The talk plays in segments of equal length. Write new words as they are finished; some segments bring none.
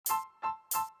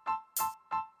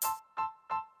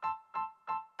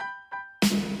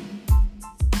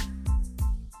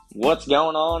What's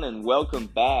going on, and welcome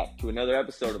back to another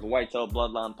episode of the Whitetail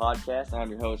Bloodline Podcast. I'm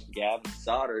your host, Gavin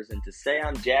Sodders, and to say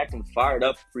I'm jacked and fired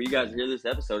up for you guys to hear this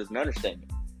episode is an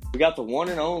understatement. We got the one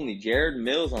and only Jared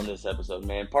Mills on this episode,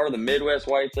 man. Part of the Midwest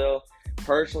Whitetail,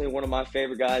 personally one of my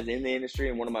favorite guys in the industry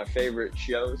and one of my favorite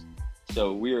shows.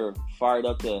 So we are fired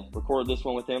up to record this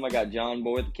one with him. I got John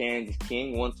Boy, the Kansas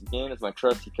King, once again as my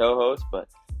trusty co-host, but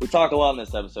we talk a lot in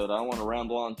this episode. I don't want to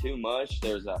ramble on too much.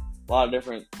 There's a lot of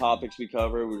different topics we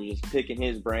cover. We were just picking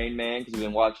his brain, man, because we've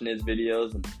been watching his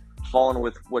videos and following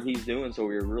with what he's doing. So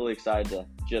we were really excited to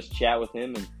just chat with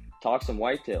him and talk some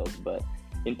whitetails. But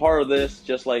in part of this,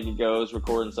 just like it goes,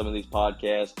 recording some of these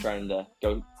podcasts, trying to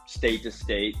go state to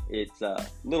state, it's a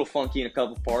little funky in a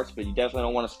couple parts, but you definitely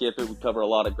don't want to skip it. We cover a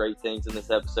lot of great things in this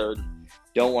episode.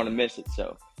 Don't want to miss it.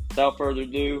 So without further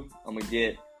ado, I'm going to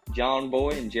get John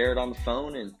Boy and Jared on the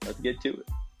phone, and let's get to it.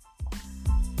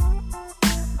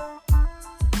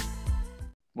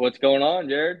 What's going on,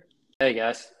 Jared? Hey,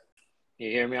 guys.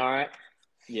 You hear me all right?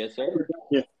 Yes, sir.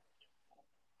 Yeah.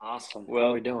 Awesome. Well, How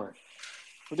are we doing?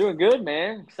 We're doing good,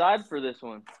 man. Excited for this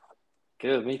one.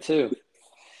 Good. Me too.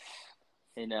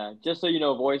 And just so you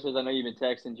know, voices, I know you've been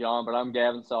texting John, but I'm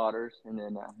Gavin Sodders, and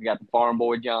then we got the farm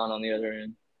boy John on the other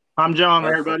end. I'm John,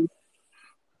 Perfect. everybody.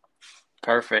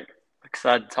 Perfect.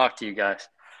 Excited to talk to you guys.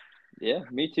 Yeah,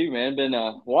 me too, man. Been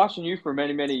watching you for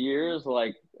many, many years.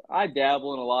 Like, I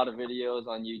dabble in a lot of videos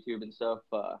on YouTube and stuff,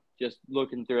 just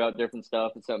looking throughout different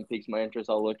stuff. If something piques my interest,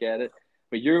 I'll look at it.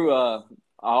 But I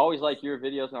always like your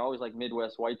videos, and I always like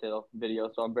Midwest Whitetail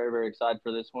videos, so I'm very, very excited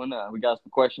for this one. We got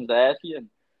some questions to ask you, and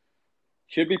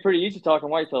should be pretty easy talking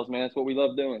whitetails, man. That's what we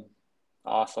love doing.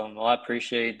 Awesome. Well, I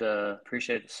appreciate the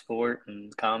support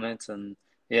and comments, and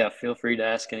yeah, feel free to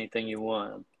ask anything you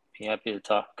want. I'd be happy to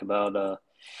talk about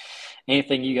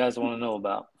anything you guys want to know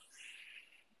about.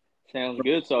 Sounds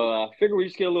good. So I figure we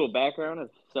just get a little background if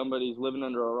somebody's living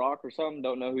under a rock or something,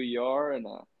 don't know who you are, and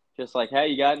just like how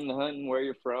you got into hunting, where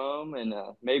you're from, and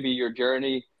maybe your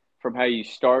journey from how you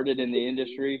started in the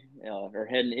industry or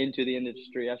heading into the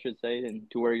industry, I should say,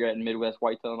 and to where you're at in Midwest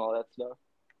Whitetail and all that stuff.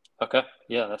 Okay.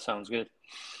 Yeah, that sounds good.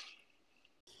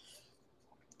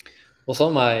 Well, some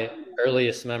of my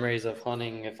earliest memories of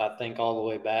hunting, if I think all the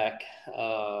way back,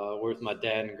 were with my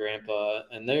dad and grandpa,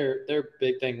 and their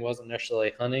big thing wasn't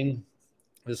necessarily hunting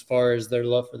as far as their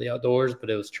love for the outdoors, but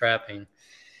it was trapping.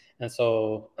 And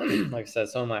so, like I said,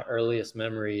 some of my earliest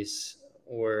memories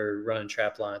were running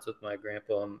trap lines with my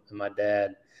grandpa and my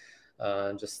dad.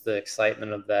 Just the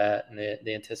excitement of that and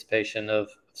the anticipation of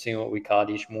seeing what we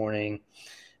caught each morning,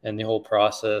 and the whole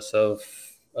process of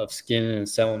skinning and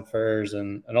selling furs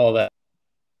and all that.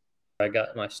 I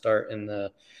got my start in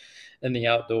the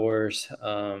outdoors.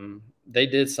 They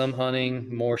did some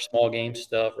hunting, more small game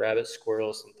stuff, rabbits,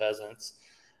 squirrels, and pheasants.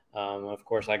 Of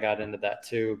course, I got into that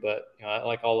too. But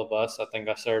like all of us, I think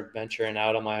I started venturing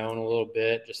out on my own a little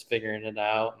bit, just figuring it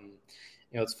out. And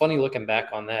it's funny looking back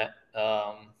on that,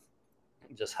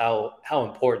 just how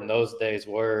important those days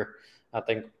were. I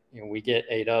think we get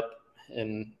ate up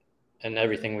in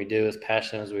everything we do, as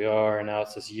passionate as we are, and now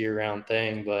it's this year-round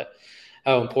thing. But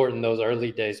how important those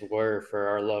early days were for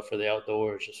our love for the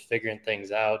outdoors, just figuring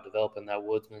things out, developing that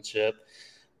woodsmanship.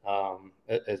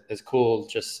 It's cool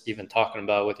just even talking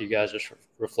about it with you guys, just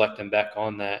reflecting back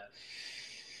on that,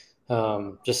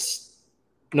 just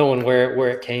knowing where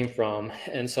it came from.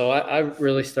 And so I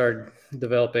really started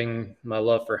developing my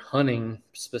love for hunting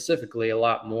specifically a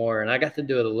lot more, and I got to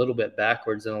do it a little bit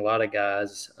backwards than a lot of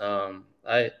guys.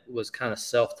 I was kind of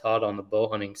self-taught on the bow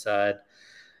hunting side.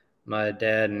 My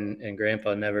dad and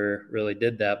grandpa never really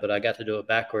did that, but I got to do it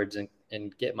backwards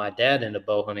and get my dad into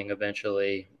bow hunting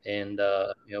eventually, and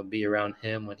be around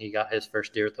him when he got his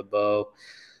first deer with a bow.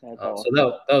 Awesome.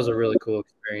 So that was a really cool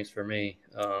experience for me.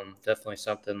 Definitely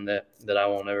something that I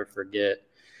won't ever forget.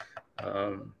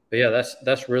 But yeah,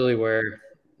 that's really where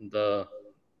the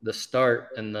start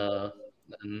and the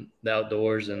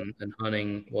outdoors and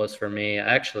hunting was for me.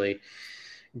 Actually,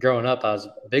 growing up, I was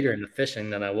bigger into fishing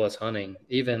than I was hunting.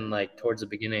 Even like towards the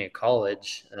beginning of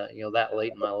college, that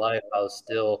late in my life,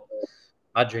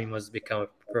 my dream was to become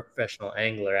a professional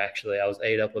angler. Actually, I was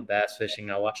ate up with bass fishing.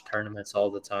 I watched tournaments all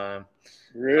the time.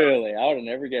 Really? I would have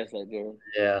never guessed that, dude.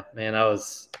 Yeah, man, I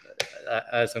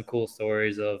had some cool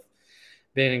stories of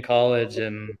being in college,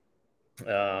 and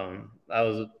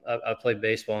I played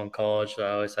baseball in college, so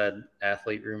I always had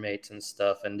athlete roommates and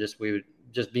stuff, and we would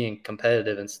just being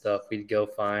competitive and stuff. We'd go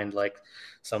find like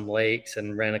some lakes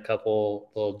and rent a couple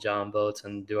little john boats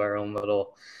and do our own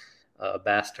little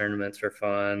bass tournaments for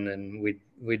fun, and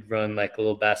we'd run like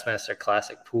little Bassmaster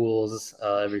Classic pools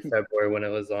every February when it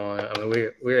was on. I mean,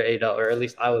 we were ate up, or at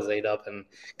least I was ate up, and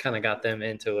kind of got them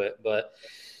into it. But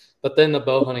then the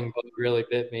bow hunting bug really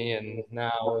bit me, and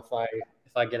now if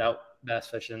I get out bass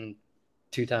fishing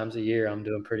 2 times a year, I'm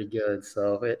doing pretty good.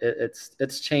 So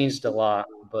it's changed a lot,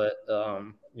 but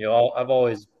I've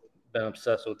always been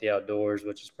obsessed with the outdoors,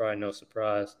 which is probably no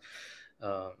surprise.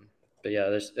 But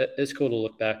yeah, it's cool to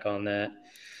look back on that.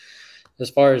 As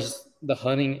far as the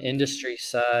hunting industry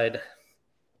side,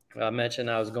 I mentioned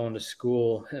I was going to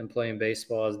school and playing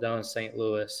baseball. I was down in St.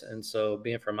 Louis, and so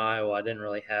being from Iowa, I didn't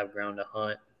really have ground to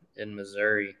hunt in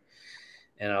Missouri,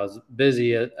 and I was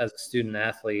busy as a student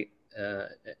athlete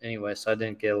anyway, so I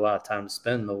didn't get a lot of time to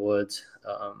spend in the woods.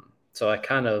 So I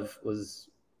kind of was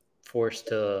forced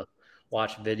to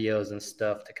watch videos and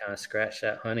stuff to kind of scratch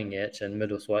that hunting itch, and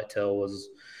Midwest Whitetail was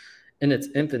in its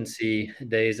infancy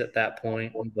days at that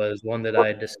point, was one that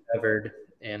I discovered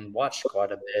and watched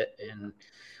quite a bit. And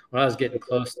when I was getting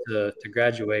close to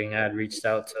graduating, I had reached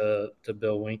out to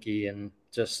Bill Winke and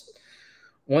just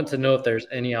want to know if there's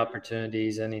any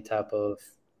opportunities, any type of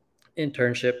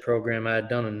internship program. I had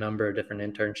done a number of different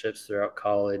internships throughout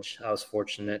college. I was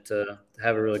fortunate to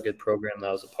have a really good program that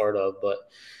I was a part of, but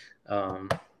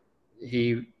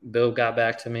Bill got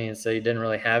back to me and said he didn't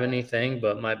really have anything,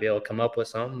 but might be able to come up with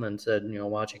something, and said,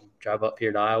 why don't you drive up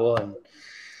here to Iowa? And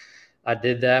I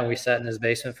did that. And we sat in his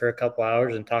basement for a couple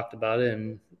hours and talked about it,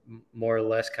 and more or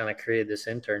less kind of created this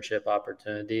internship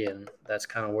opportunity. And that's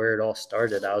kind of where it all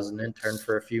started. I was an intern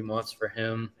for a few months for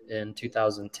him in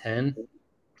 2010.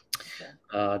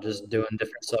 Just doing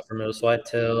different stuff for Midwest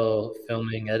Whitetail,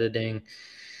 filming, editing.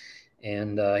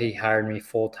 And he hired me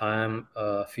full-time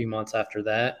a few months after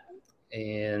that.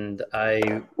 And I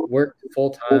worked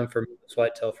full-time for Midwest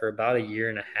Whitetail for about a year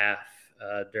and a half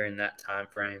during that time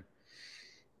frame.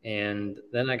 And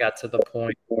then I got to the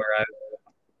point where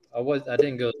I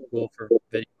didn't go to school for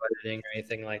video editing or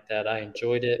anything like that. I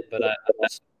enjoyed it, but I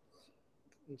was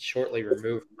shortly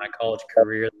removed from my college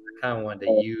career. I kind of wanted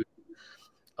to use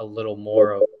a little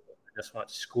more of what I just went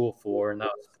to school for, and that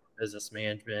was business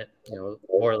management,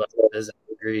 more or less a business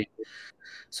degree.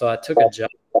 So I took a job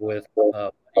with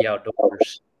the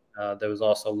Outdoors that was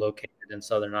also located in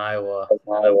southern Iowa,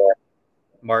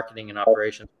 marketing and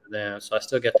operations for them. So I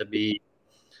still get to be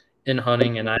in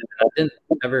hunting, and I didn't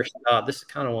ever stop. This is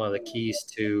kind of one of the keys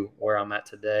to where I'm at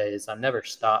today, is I never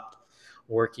stopped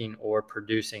working or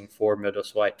producing for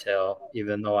Midwest Whitetail,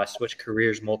 even though I switched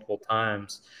careers multiple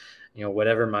times.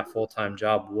 Whatever my full-time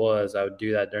job was, I would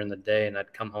do that during the day, and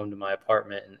I'd come home to my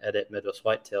apartment and edit Midwest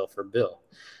Whitetail for Bill,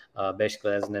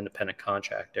 basically as an independent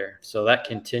contractor. So that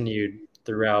continued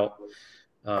throughout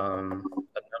a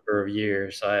number of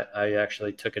years. I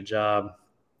actually took a job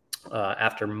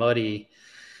after Muddy.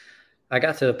 I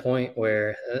got to the point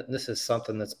where this is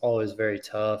something that's always very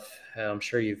tough. I'm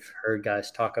sure you've heard guys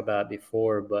talk about it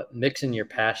before, but mixing your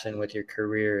passion with your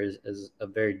career is a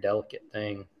very delicate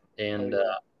thing. And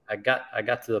I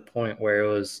got to the point where it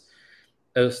was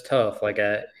tough. Like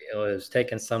it was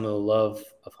taking some of the love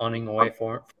of hunting away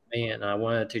from me, and I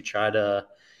wanted to try to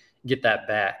get that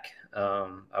back.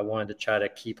 I wanted to try to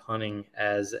keep hunting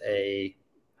as a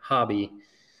hobby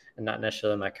and not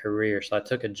necessarily my career. So I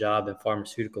took a job in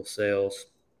pharmaceutical sales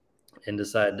and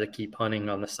decided to keep hunting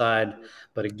on the side.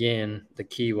 But again, the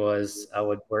key was I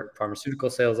would work pharmaceutical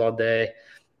sales all day.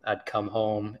 I'd come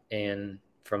home, and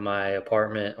from my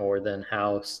apartment or then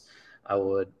house, I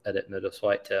would edit Midwest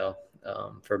Whitetail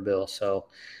for Bill. So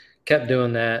kept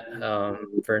doing that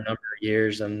for a number of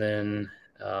years. And then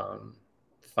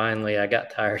finally I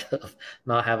got tired of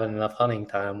not having enough hunting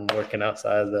time working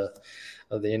outside of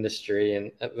the industry,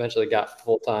 and eventually got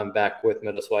full-time back with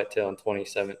Midwest Whitetail in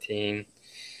 2017.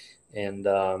 And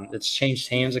it's changed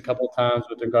hands a couple of times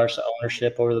with regards to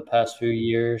ownership over the past few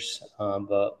years.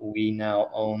 But we now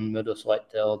own Midwest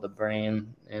Whitetail, the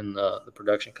brand, and the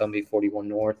production company 41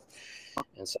 North.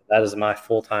 And so that is my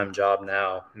full-time job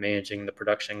now, managing the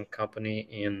production company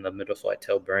and the Midwest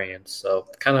Whitetail brand. So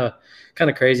kind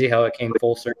of crazy how it came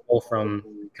full circle from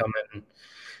becoming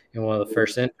one of the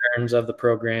first interns of the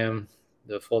program,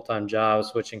 the full-time job,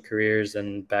 switching careers,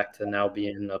 and back to now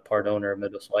being a part owner of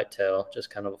Midwest Whitetail. Just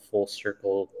kind of a full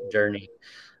circle journey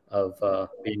of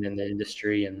being in the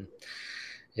industry. And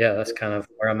yeah, that's kind of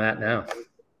where I'm at now.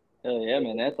 Yeah,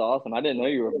 man, that's awesome. I didn't know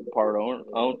you were part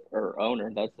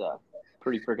owner. That's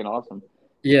pretty freaking awesome.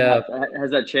 Yeah.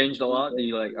 Has that changed a lot?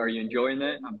 Are you enjoying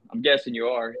that? I'm guessing you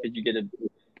are, because you get to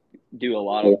do a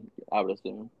lot of, I would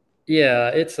assume. Yeah,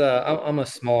 it's I'm a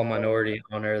small minority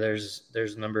owner. There's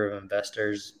a number of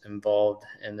investors involved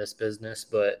in this business,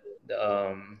 but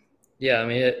Yeah, I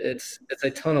mean it's a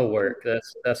ton of work.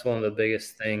 That's one of the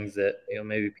biggest things that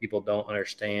maybe people don't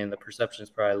understand. The perception is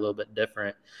probably a little bit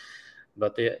different,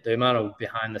 but the amount of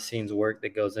behind the scenes work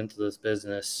that goes into this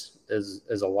business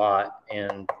is a lot,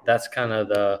 and that's kind of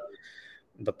the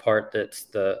part that's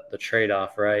the trade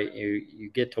off, right?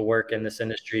 You get to work in this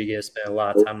industry, you get to spend a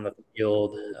lot of time in the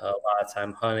field, a lot of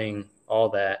time hunting, all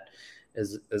that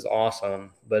is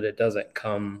awesome, but it doesn't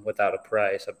come without a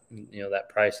price. That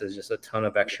price is just a ton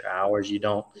of extra hours.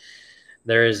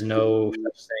 There is no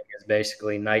such thing as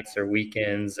basically nights or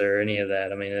weekends or any of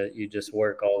that. I mean, you just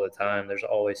work all the time. There's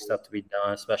always stuff to be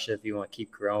done, especially if you want to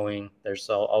keep growing. There's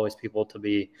always people to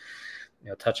be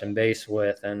touching base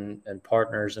with and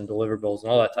partners and deliverables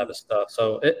and all that type of stuff.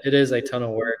 So it is a ton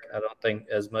of work. I don't think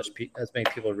as many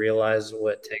people realize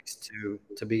what it takes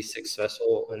to be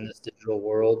successful in this digital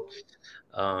world.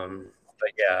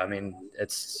 But yeah, I mean,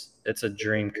 it's a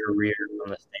dream career from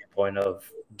the standpoint of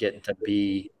getting to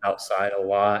be outside a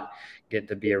lot, getting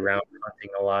to be around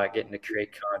hunting a lot, getting to create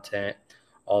content,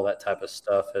 all that type of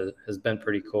stuff has been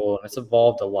pretty cool. And it's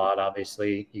evolved a lot.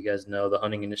 Obviously, you guys know the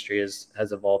hunting industry has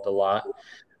evolved a lot.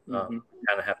 Mm-hmm.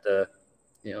 Kind of have to,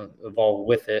 evolve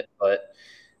with it. But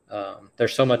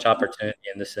there's so much opportunity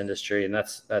in this industry, and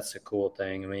that's the cool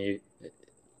thing. I mean,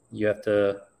 you have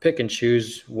to pick and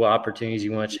choose what opportunities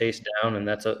you want to chase down, and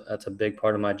that's a big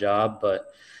part of my job.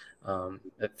 But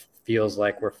it feels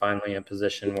like we're finally in a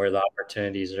position where the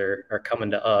opportunities are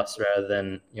coming to us rather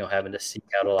than having to seek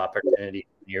out an opportunity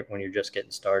when you're just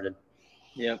getting started.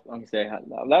 Yep, I'm saying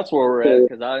that's where we're at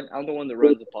because I'm the one that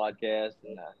runs the podcast,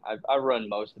 and I run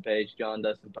most of the page. John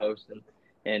does some posting,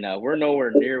 and we're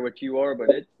nowhere near what you are, but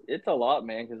it's a lot,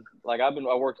 man. Because like I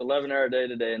worked 11-hour day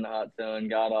today in the hot sun,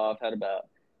 got off, had about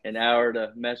an hour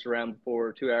to mess around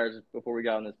before 2 hours before we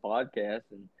got on this podcast,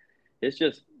 and it's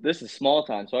just this is small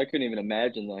time, so I couldn't even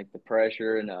imagine like the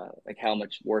pressure and like how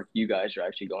much work you guys are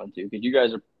actually going through because you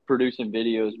guys are producing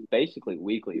videos basically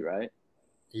weekly, right?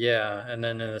 Yeah, and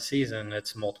then in the season,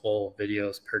 it's multiple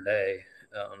videos per day,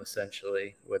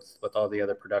 essentially, with all the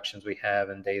other productions we have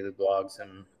and daily blogs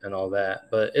and all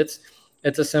that. But it's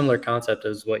a similar concept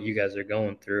as what you guys are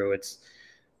going through.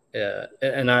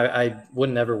 And I would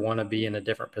never want to be in a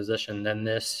different position than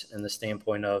this, in the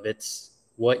standpoint of it's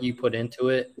what you put into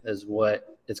it is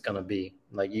what it's going to be.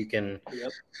 Like Yep.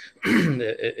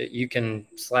 you can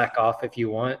slack off if you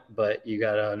want, but you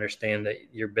got to understand that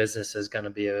your business is going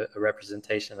to be a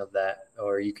representation of that,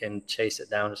 or you can chase it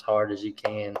down as hard as you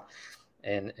can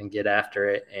and get after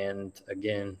it. And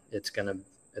again, it's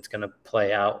gonna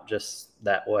play out just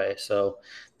that way. So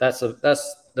that's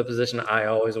the position I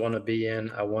always want to be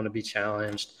in. I want to be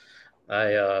challenged.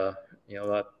 I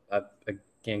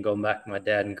again, going back to my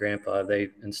dad and grandpa, they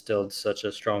instilled such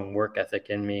a strong work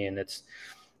ethic in me, and it's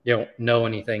you don't know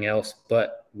anything else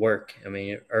but work. I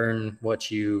mean, earn what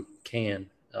you can.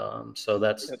 So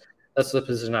Yep. that's the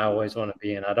position I always want to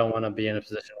be in. I don't want to be in a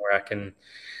position where I can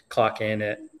clock in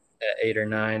at 8 or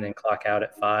 9 and clock out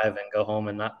at 5 and go home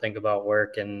and not think about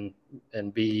work and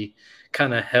be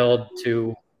kind of held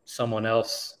to someone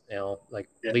else, like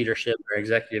leadership or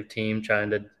executive team trying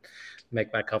to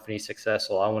make my company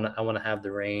successful. I want to have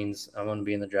the reins. I want to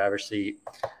be in the driver's seat.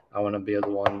 I want to be the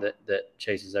one that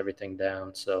chases everything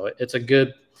down. So it's a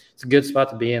good spot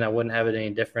to be in. I wouldn't have it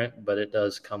any different, but it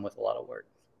does come with a lot of work.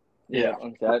 Yeah,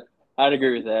 okay. I'd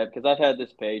agree with that because I've had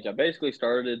this page. I basically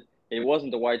started. It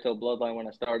wasn't the Whitetail Bloodline when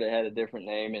I started. It had a different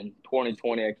name. In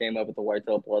 2020, I came up with the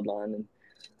Whitetail Bloodline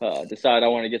and decided I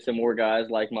want to get some more guys,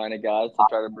 like-minded guys, to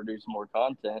try to produce more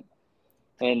content.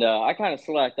 And I kind of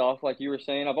slacked off, like you were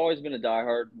saying. I've always been a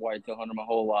diehard whitetail hunter my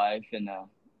whole life, and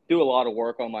do a lot of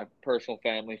work on my personal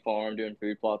family farm, doing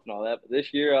food plots and all that. But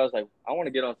this year, I was like, I want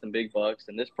to get on some big bucks,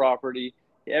 and this property.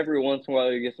 Every once in a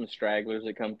while, you get some stragglers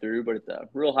that come through, but it's a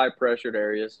real high pressured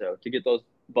area. So to get those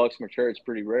bucks mature, it's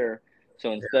pretty rare.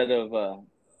 So instead of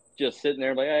just sitting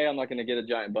there like, hey, I'm not going to get a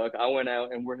giant buck, I went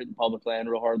out and we're hitting public land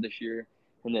real hard this year.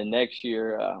 And then next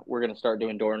year, we're going to start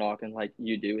doing door knocking like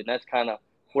you do. And that's kind of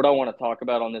what I want to talk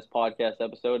about on this podcast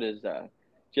episode is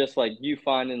just like you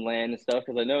finding land and stuff.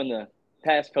 Because I know in the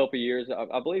past couple of years,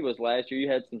 I believe it was last year, you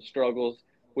had some struggles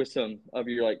with some of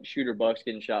your like shooter bucks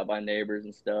getting shot by neighbors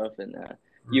and stuff. And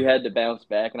you had to bounce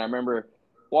back. And I remember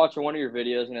watching one of your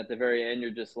videos, and at the very end,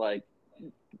 you're just like,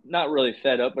 not really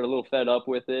fed up, but a little fed up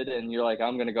with it. And you're like,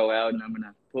 I'm going to go out and I'm going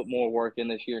to put more work in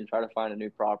this year and try to find a new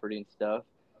property and stuff.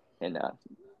 And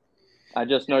I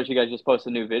just noticed you guys just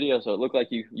posted a new video, so it looked like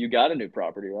you got a new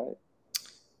property, right?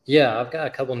 Yeah, I've got a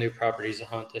couple new properties to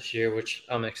hunt this year, which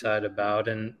I'm excited about.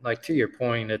 And like to your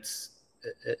point, it's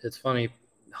funny.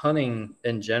 Hunting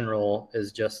in general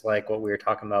is just like what we were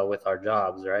talking about with our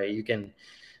jobs, right?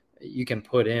 you can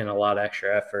put in a lot of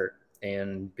extra effort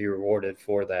and be rewarded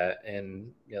for that.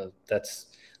 And,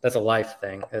 that's a life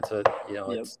thing. It's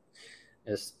Yep.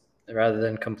 it's rather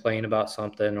than complain about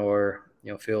something or,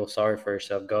 feel sorry for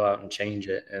yourself, go out and change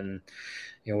it. And,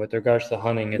 with regards to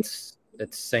hunting, it's the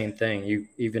same thing.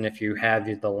 Even if you have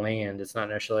the land, it's not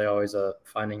necessarily always a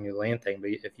finding new land thing, but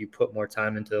if you put more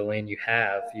time into the land you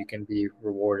have, you can be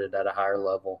rewarded at a higher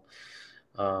level.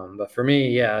 But for me,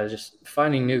 yeah, just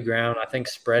finding new ground. I think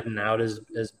spreading out is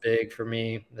big for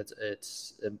me.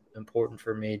 It's important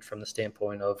for me from the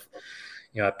standpoint of,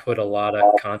 I put a lot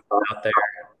of content out there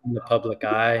in the public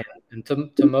eye, and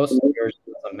to most viewers,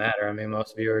 it doesn't matter. I mean,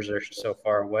 most viewers are so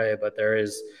far away, but there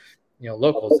is,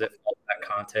 locals that follow that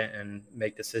content and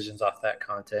make decisions off that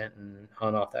content and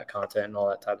hunt off that content and all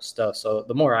that type of stuff. So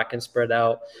the more I can spread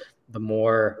out, the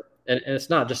more, and it's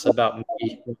not just about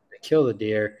me to kill the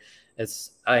deer.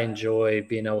 I enjoy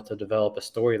being able to develop a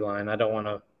storyline. I don't want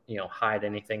to, hide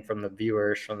anything from the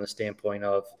viewers from the standpoint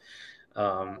of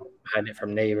hiding it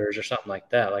from neighbors or something like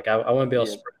that. Like I want to be able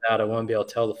to spread out. I want to be able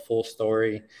to tell the full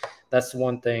story. That's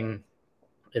one thing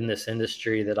in this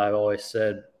industry that I've always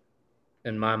said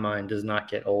in my mind does not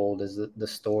get old is the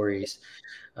stories.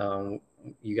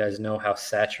 You guys know how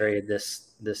saturated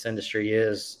this industry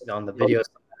is on the video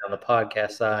side, on the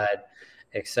podcast side,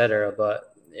 etc.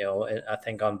 But I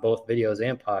think on both videos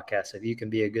and podcasts, if you can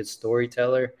be a good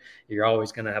storyteller, you're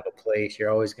always going to have a place.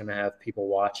 You're always going to have people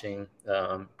watching.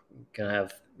 Going to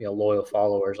have loyal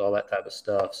followers, all that type of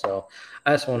stuff. So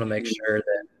I just want to make sure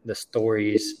that the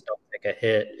stories don't take a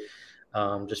hit,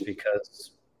 just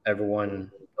because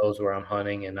everyone knows where I'm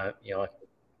hunting, and I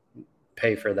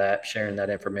pay for that, sharing that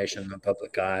information in the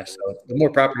public eye. So the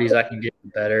more properties I can get, the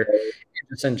better.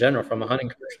 Just in general, from a hunting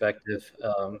perspective,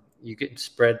 you can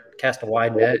cast a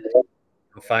wide net,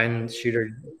 find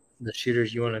the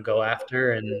shooters you want to go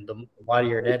after, and the wider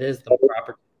your net is, the more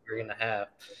properties you're going to have.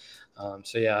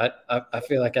 So yeah, I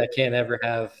feel like I can't ever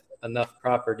have enough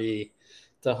property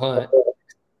to hunt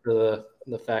for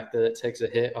the fact that it takes a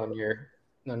hit on your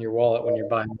wallet when you're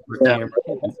buying a camera.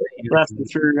 That's for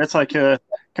sure. That's like kind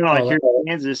of like here in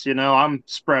Kansas, I'm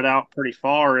spread out pretty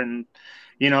far, and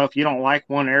if you don't like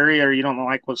one area or you don't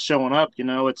like what's showing up,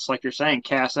 it's like you're saying,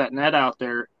 cast that net out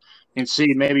there and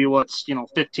see maybe what's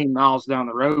 15 miles down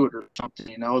the road or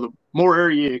something. The more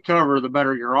area you cover, the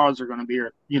better your odds are going to be,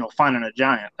 finding a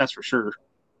giant. That's for sure.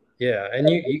 Yeah, and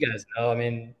you guys know, I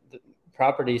mean, the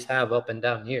properties have up and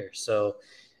down years. So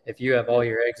if you have all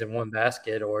your eggs in one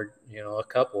basket, or a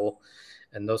couple,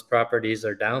 and those properties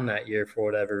are down that year for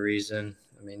whatever reason,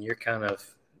 I mean, you're kind of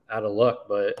out of luck.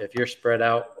 But if you're spread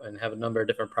out and have a number of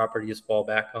different properties to fall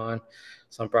back on,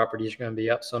 some properties are going to be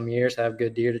up some years, have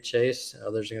good deer to chase,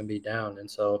 others are going to be down. And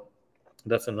so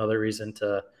that's another reason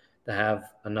to have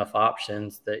enough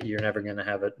options that you're never going to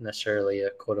have necessarily a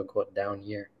quote unquote down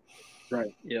year.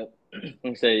 Right. Yep.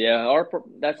 I'm saying,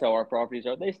 that's how our properties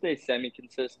are. They stay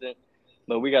semi-consistent,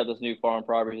 but we got this new farm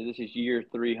property. This is year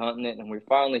 3 hunting it, and we're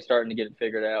finally starting to get it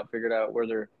figured out where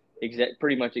they're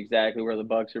pretty much exactly where the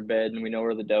bucks are bedding, and we know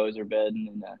where the does are bedding.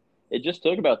 And it just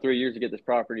took about 3 years to get this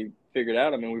property figured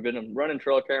out. I mean, we've been running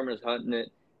trail cameras, hunting it,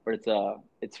 but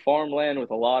it's farmland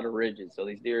with a lot of ridges. So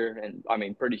these deer, and I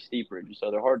mean, pretty steep ridges, so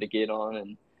they're hard to get on.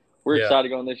 And we're excited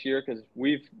going this year because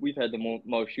we've had the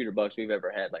most shooter bucks we've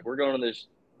ever had. Like, we're going to this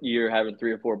year having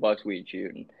 3 or 4 bucks we'd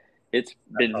shoot, and it's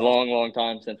been a long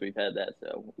time since we've had that.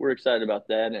 So we're excited about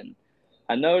that. And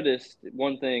I noticed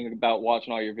one thing about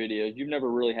watching all your videos: you've never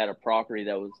really had a property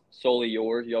that was solely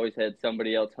yours. You always had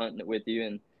somebody else hunting it with you.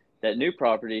 And that new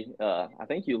property, I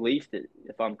think you leased it,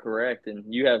 if I'm correct, and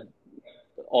you have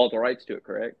all the rights to it,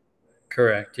 correct?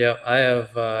 Correct. Yeah, I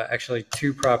have actually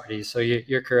 2 properties. So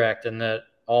you're correct in that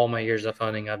all my years of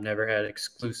hunting, I've never had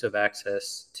exclusive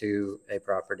access to a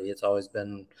property. It's always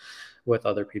been with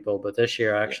other people. But this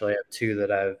year, I actually have 2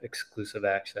 that I have exclusive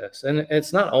access. And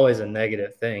it's not always a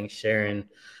negative thing, sharing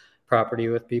property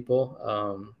with people.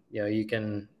 You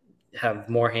can have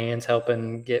more hands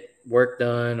helping get work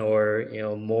done, or,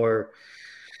 more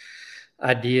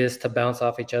ideas to bounce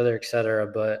off each other, etc.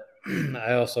 But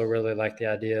I also really like the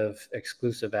idea of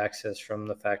exclusive access from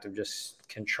the fact of just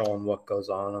controlling what goes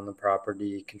on the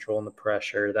property, controlling the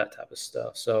pressure, that type of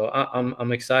stuff. So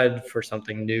I'm excited for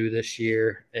something new this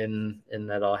year, in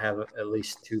that I'll have at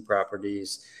least 2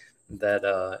 properties that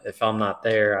if I'm not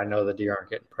there, I know the deer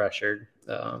aren't getting pressured,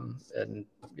 and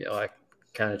I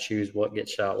kind of choose what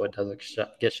gets shot, what doesn't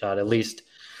get shot, at least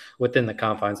within the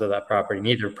confines of that property.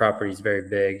 Neither property is very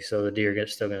big, so the deer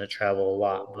still going to travel a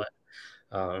lot, but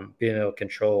being able to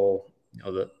control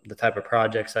the type of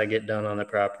projects I get done on the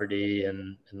property,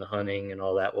 and the hunting and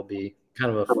all that will be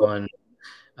kind of a fun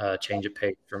change of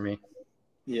pace for me.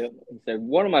 Yep. So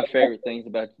one of my favorite things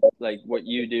about like what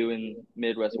you do in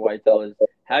Midwest Whitetail is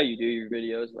how you do your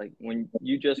videos. Like when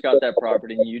you just got that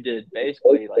property and you did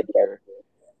basically like your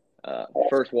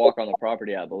first walk on the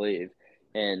property, I believe,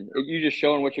 and you just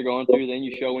showing what you're going through. Then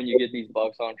you show when you get these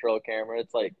bucks on trail camera.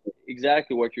 It's like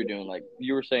exactly what you're doing. Like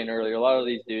you were saying earlier, a lot of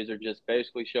these dudes are just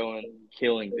basically showing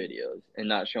killing videos and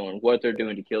not showing what they're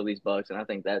doing to kill these bucks. And I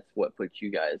think that's what puts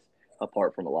you guys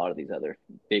apart from a lot of these other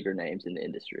bigger names in the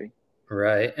industry.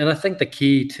 Right. And I think the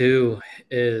key too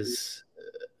is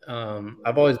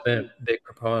I've always been a big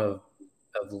proponent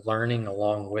of learning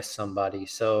along with somebody.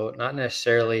 So not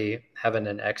necessarily having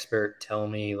an expert tell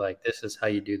me like, this is how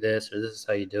you do this, or this is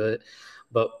how you do it,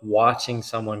 but watching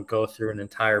someone go through an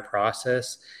entire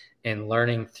process and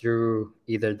learning through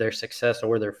either their success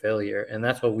or their failure. And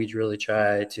that's what we really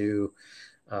try to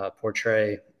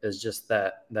portray, is just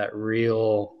that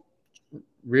real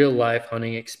life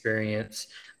hunting experience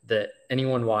that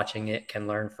anyone watching it can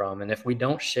learn from. And if we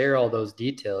don't share all those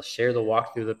details, share the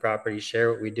walk through the property,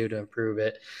 share what we do to improve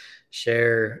it,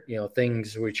 share,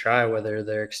 things we try, whether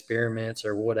they're experiments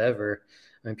or whatever,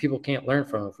 I mean, people can't learn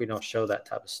from if we don't show that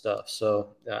type of stuff. So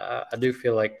I do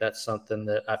feel like that's something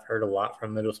that I've heard a lot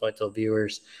from Midwest Whitetail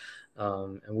viewers.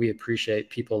 And we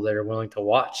appreciate people that are willing to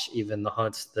watch even the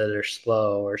hunts that are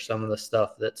slow or some of the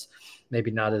stuff that's maybe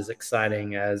not as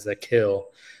exciting as a kill.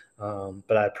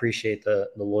 But I appreciate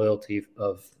the loyalty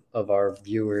of our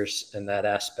viewers in that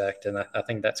aspect. And I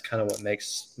think that's kind of what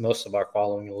makes most of our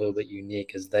following a little bit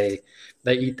unique, is they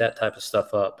eat that type of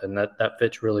stuff up, and that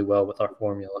fits really well with our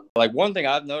formula. Like one thing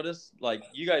I've noticed, like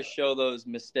you guys show those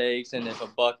mistakes and if a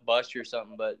buck busts you or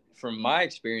something, but from my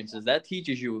experiences, that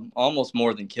teaches you almost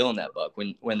more than killing that buck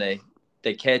when they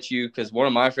catch you. Because one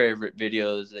of my favorite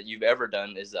videos that you've ever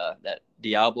done is that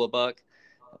Diablo buck.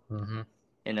 Mm-hmm.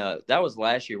 And that was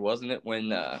last year, wasn't it?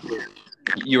 When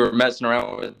you were messing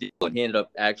around with Diablo and he ended up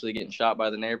actually getting shot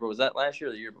by the neighbor. Was that last year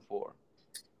or the year before?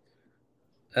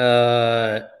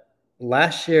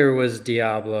 Last year was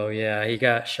Diablo. Yeah, he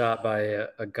got shot by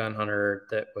a gun hunter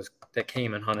that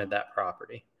came and hunted that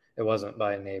property. It wasn't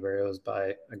by a neighbor. It was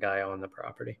by a guy on the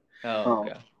property. Oh,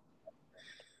 okay.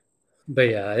 But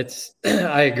yeah, it's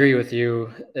I agree with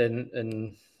you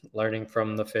in learning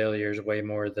from the failures way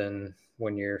more than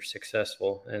when you're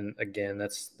successful. And again,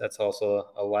 that's also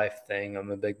a life thing. I'm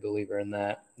a big believer in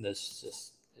that. This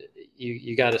just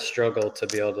you got to struggle to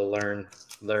be able to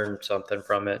learn something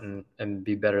from it and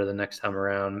be better the next time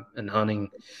around. And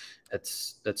hunting,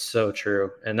 that's so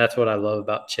true. And that's what I love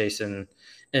about chasing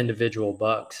individual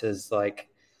bucks, is like,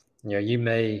 you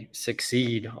may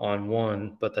succeed on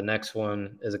one, but the next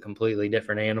one is a completely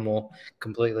different animal,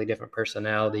 completely different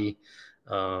personality,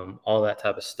 all that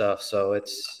type of stuff. So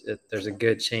there's a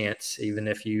good chance, even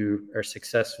if you are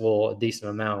successful a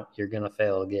decent amount, you're going to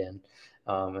fail again.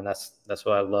 And that's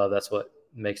what I love. That's what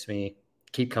makes me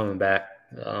keep coming back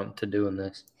to doing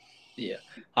this. Yeah.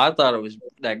 I thought it was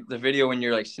like the video when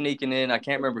you're like sneaking in. I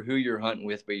can't remember who you're hunting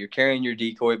with, but you're carrying your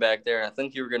decoy back there. And I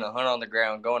think you were going to hunt on the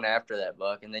ground going after that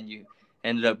buck. And then you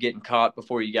ended up getting caught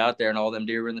before you got there and all them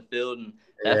deer were in the field. And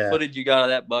that footage you got of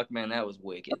that buck, man, that was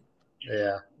wicked.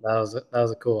 Yeah, that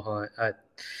was a cool hunt.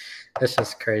 It's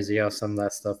just crazy how some of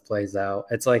that stuff plays out.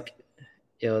 It's like,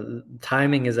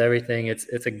 timing is everything.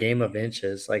 It's a game of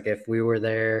inches. Like if we were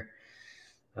there,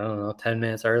 I don't know, 10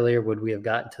 minutes earlier, would we have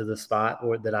gotten to the spot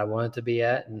that I wanted to be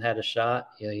at and had a shot?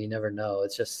 You never know.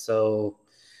 It's just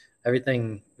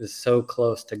everything is so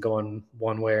close to going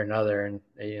one way or another. And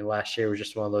last year was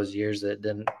just one of those years that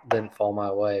didn't fall my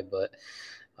way. But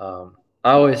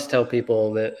I always tell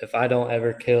people that if I don't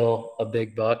ever kill a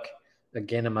big buck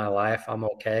again in my life, I'm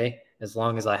okay, as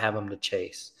long as I have them to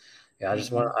chase. Yeah, I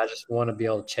just want to be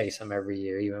able to chase them every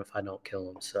year, even if I don't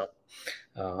kill them. So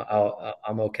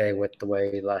I'm okay with the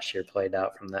way last year played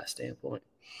out from that standpoint.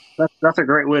 That's a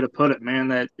great way to put it, man.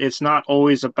 That it's not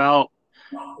always about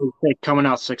coming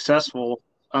out successful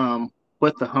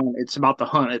with the hunt. It's about the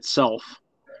hunt itself.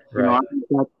 Right. I think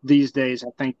that these days, I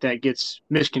think that gets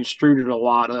misconstrued a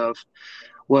lot of,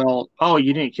 well, oh,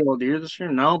 you didn't kill a deer this year?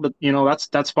 No, but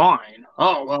that's fine.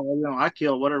 Oh, well, I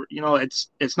killed whatever.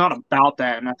 It's not about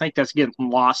that, and I think that's getting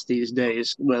lost these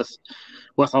days with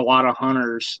a lot of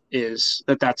hunters, is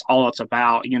that's all it's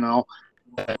about.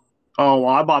 Oh, well,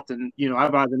 I buy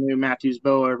the new Matthews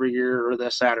bow every year, or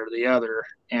this, that, or the other,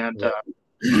 and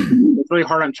it's really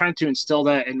hard. I'm trying to instill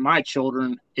that in my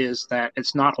children, is that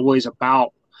it's not always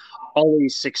about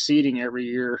always succeeding every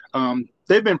year.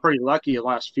 They've been pretty lucky the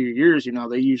last few years.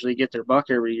 They usually get their buck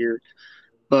every year,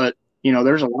 but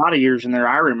there's a lot of years in there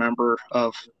I remember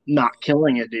of not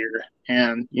killing a deer,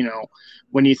 And,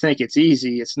 when you think it's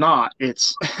easy, it's not.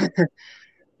 It's,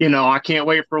 I can't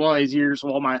wait for one of these years.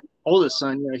 Well, my oldest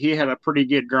son, he had a pretty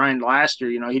good grind last year.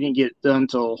 He didn't get done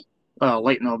until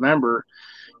late November,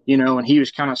 and he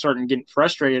was kind of starting getting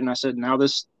frustrated. And I said, now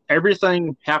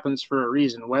everything happens for a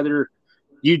reason, whether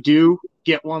you do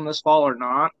get one this fall or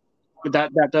not, but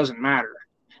that doesn't matter.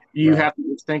 You have to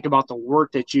just think about the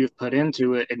work that you've put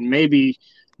into it. And maybe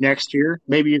next year,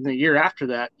 maybe even the year after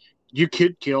that, you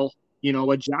could kill,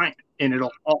 a giant, and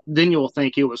then you'll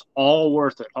think it was all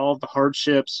worth it. All of the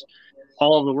hardships,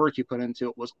 all of the work you put into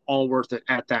it was all worth it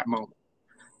at that moment.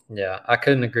 Yeah, I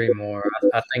couldn't agree more.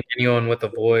 I think anyone with a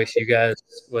voice, you guys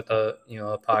with a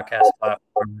podcast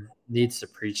platform, needs to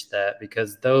preach that,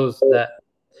 because that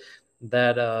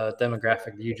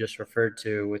demographic you just referred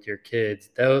to with your kids,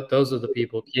 those are the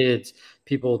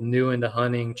people new into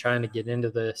hunting, trying to get into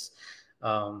this.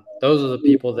 Those are the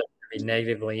people that are be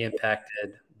negatively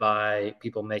impacted by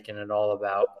people making it all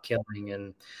about killing.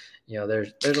 And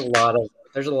there's a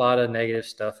lot of negative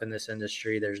stuff in this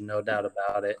industry. There's no doubt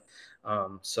about it.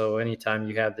 So anytime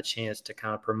you have the chance to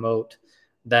kind of promote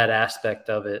that aspect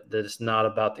of it, that it's not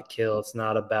about the kill, it's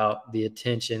not about the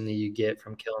attention that you get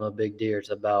from killing a big deer, it's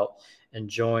about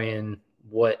enjoying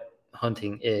what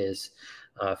hunting is,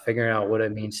 figuring out what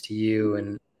it means to you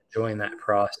and enjoying that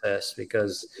process,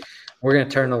 because we're going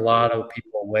to turn a lot of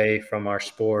people away from our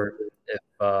sport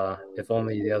if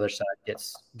only the other side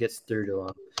gets through to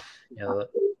them.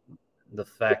 The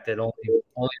fact that only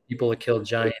people that kill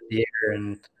giant deer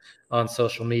and on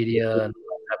social media and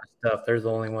all that type of stuff, they're the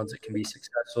only ones that can be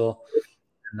successful.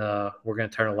 And we're going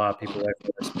to turn a lot of people away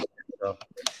from this. So,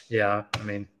 yeah, I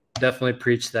mean, definitely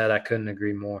preach that. I couldn't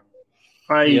agree more.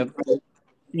 I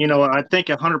think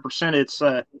 100% it's,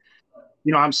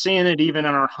 I'm seeing it even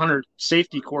in our hunter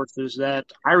safety courses that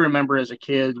I remember as a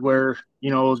kid where,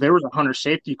 there was a hunter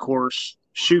safety course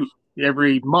shoot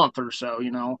every month or so,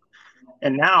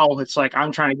 and now it's like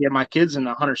I'm trying to get my kids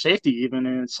into hunter safety even,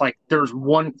 and it's like there's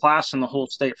one class in the whole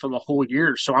state for the whole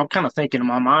year. So I'm kind of thinking in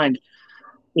my mind,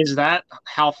 is that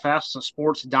how fast the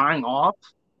sport's dying off?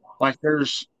 Like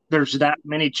there's that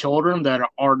many children that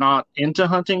are not into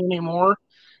hunting anymore.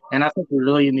 And I think we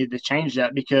really need to change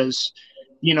that, because,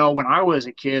 when I was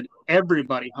a kid,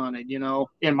 everybody hunted,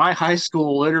 in my high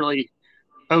school, literally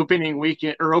opening week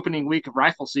of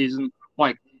rifle season,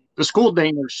 like the school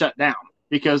dangers shut down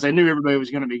because they knew everybody was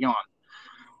going to be gone.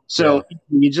 So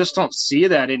you just don't see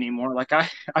that anymore. Like I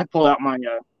pulled out my,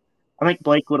 I think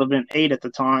Blake would have been 8 at the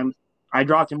time. I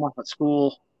dropped him off at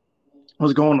school,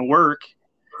 was going to work,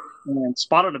 and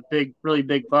spotted a really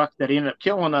big buck that he ended up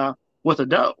killing with a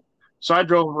doe. So I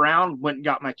drove around, went and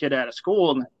got my kid out of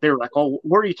school, and they were like, "Oh,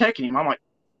 where are you taking him?" I'm like,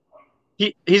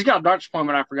 he's got a doctor's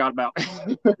appointment I forgot about.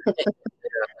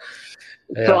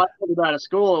 So I took him out of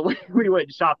school, and we went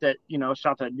and shot that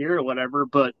deer or whatever.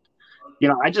 But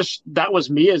that was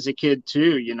me as a kid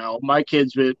too. My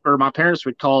parents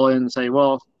would call in and say,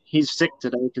 "Well, he's sick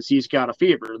today because he's got a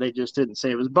fever." They just didn't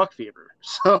say it was buck fever.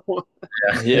 So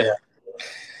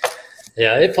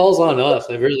yeah, it falls on us.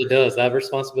 It really does. That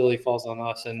responsibility falls on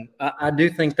us. And I do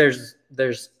think there's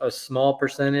a small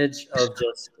percentage of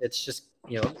just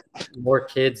more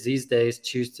kids these days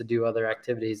choose to do other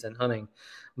activities than hunting.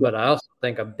 But I also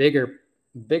think a bigger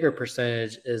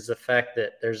percentage is the fact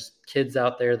that there's kids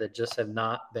out there that just have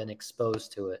not been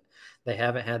exposed to it. They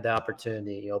haven't had the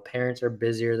opportunity. Parents are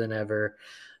busier than ever.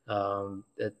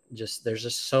 There's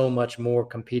just so much more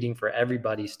competing for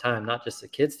everybody's time, not just the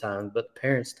kids' time, but the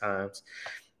parents' times.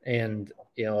 And,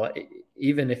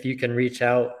 even if you can reach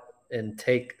out and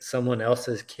take someone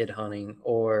else's kid hunting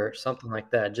or something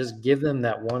like that, just give them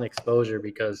that one exposure,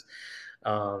 because,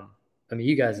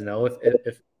 you guys know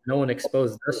if no one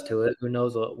exposed us to it, who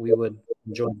knows what we would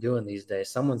enjoy doing these days.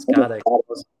 Someone's got to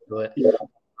expose us to it.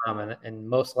 And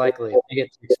most likely, if you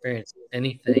get to experience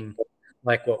anything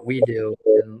like what we do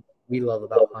and we love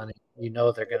about hunting,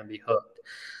 they're going to be hooked.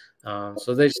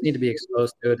 So they just need to be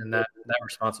exposed to it, and that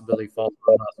responsibility falls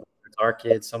on us. Whether it's our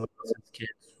kids, someone else's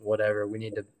kids, whatever. We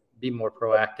need to be more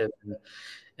proactive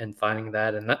in finding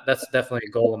that, and that's definitely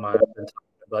a goal of mine. I've been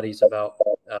talking to buddies about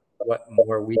what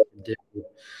more we can do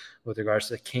with regards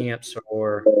to camps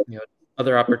or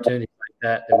other opportunities like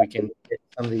that we can get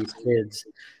some of these kids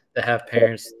that have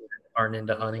parents that aren't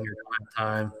into hunting or don't have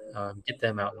time, get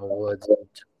them out in the woods and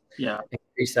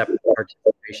increase that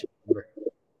participation.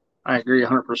 I agree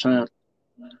 100%.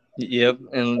 Yep,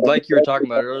 and like you were talking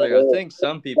about earlier, I think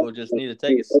some people just need to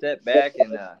take a step back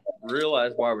and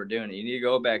realize why we're doing it. You need to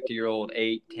go back to your old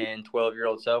 8, 10,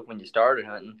 12-year-old self when you started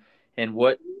hunting, and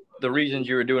what the reasons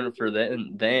you were doing it for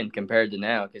then compared to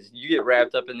now, because you get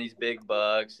wrapped up in these big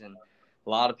bucks and a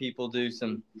lot of people do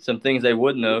some things they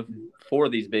wouldn't have for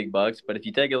these big bucks. But if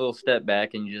you take a little step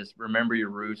back and you just remember your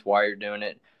roots, why you're doing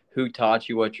it, who taught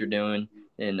you what you're doing,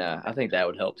 and I think that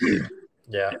would help too.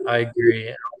 Yeah, I agree.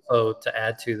 And also, to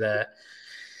add to that,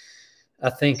 I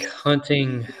think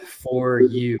hunting for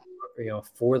you,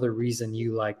 for the reason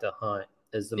you like to hunt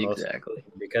is the most important,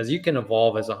 because you can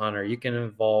evolve as a hunter. You can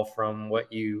evolve from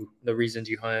the reasons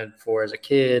you hunted for as a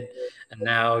kid, and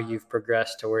now you've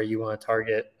progressed to where you want to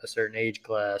target a certain age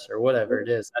class or whatever it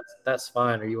is. That's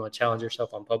fine. Or you want to challenge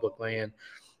yourself on public land.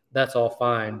 That's all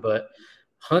fine. But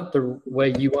hunt the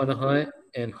way you want to hunt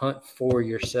and hunt for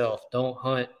yourself. Don't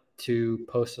hunt to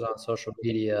post it on social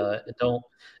media.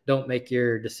 Don't make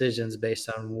your decisions based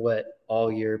on what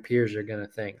all your peers are going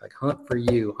to think. Like, hunt for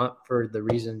you, hunt for the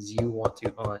reasons you want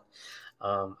to hunt.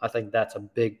 I think that's a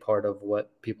big part of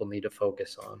what people need to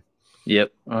focus on.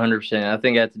 Yep, 100%. I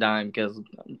think that's dying, because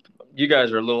you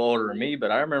guys are a little older than me, but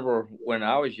I remember when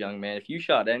I was young, man, if you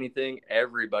shot anything,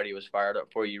 everybody was fired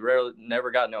up for you. You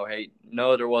never got no hate.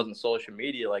 No, there wasn't social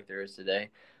media like there is today,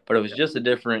 but it was just a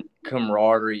different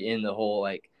camaraderie in the whole,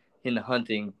 like, in the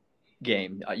hunting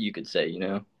game, you could say,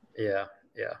 Yeah.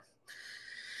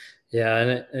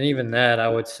 And even that, I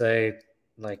would say,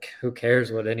 like, who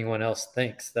cares what anyone else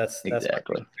thinks? That's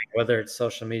exactly. Whether it's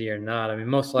social media or not. I mean,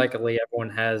 most likely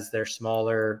everyone has their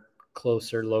smaller,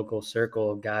 closer local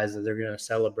circle of guys that they're going to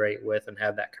celebrate with and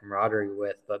have that camaraderie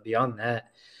with. But beyond that,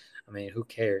 I mean, who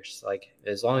cares? Like,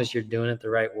 as long as you're doing it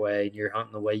the right way, you're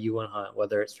hunting the way you want to hunt,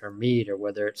 whether it's for meat or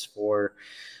whether it's for,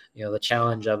 the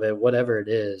challenge of it, whatever it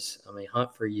is. I mean,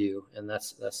 hunt for you. And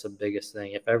that's the biggest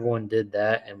thing. If everyone did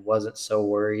that and wasn't so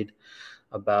worried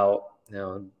about,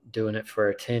 doing it for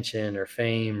attention or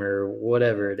fame or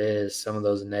whatever it is, some of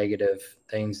those negative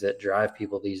things that drive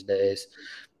people these days,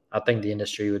 I think the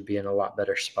industry would be in a lot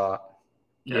better spot.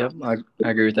 Yep, I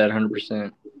agree with that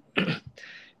 100%.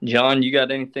 John, you got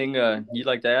anything you'd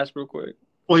like to ask real quick?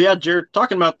 Well, yeah, Jared,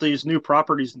 talking about these new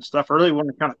properties and stuff, I really want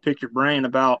to kind of pick your brain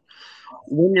about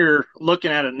when you're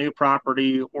looking at a new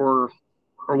property or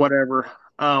whatever,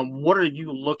 what are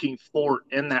you looking for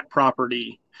in that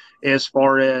property as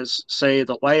far as, say,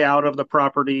 the layout of the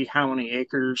property, how many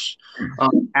acres,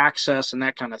 access, and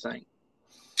that kind of thing?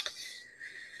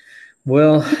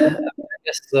 Well, I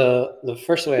guess the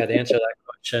first way I'd answer that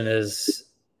question is,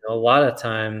 a lot of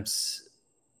times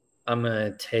I'm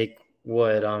going to take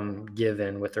what I'm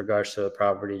given with regards to the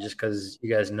property, just because you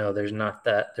guys know there's not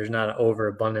an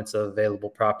overabundance of available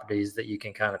properties that you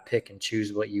can kind of pick and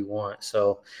choose what you want.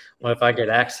 So if I get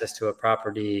access to a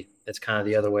property, it's kind of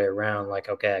the other way around. Like,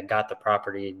 okay, I got the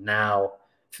property, now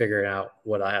figuring out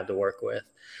what I have to work with.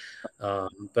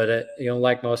 But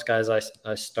like most guys,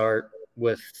 I start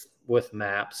with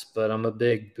maps, but I'm a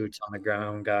big boots on the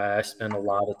ground guy. I spend a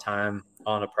lot of time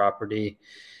on a property,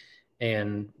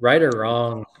 and right or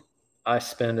wrong, I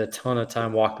spend a ton of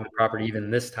time walking the property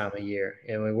even this time of year.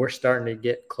 And when we're starting to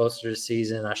get closer to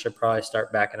season, I should probably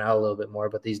start backing out a little bit more.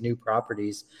 But these new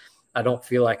properties, I don't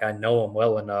feel like I know them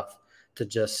well enough to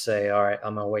just say, all right,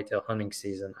 I'm going to wait till hunting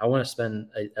season. I want to spend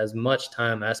as much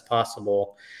time as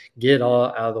possible, get it all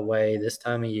out of the way this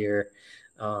time of year,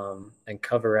 and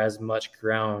cover as much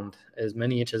ground, as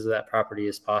many inches of that property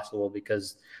as possible,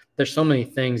 because there's so many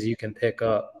things you can pick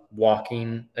up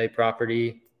walking a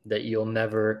property that you'll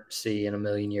never see in a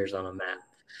million years on a map.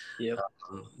 Yep.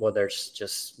 Whether it's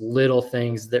just little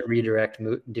things that redirect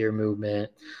deer movement,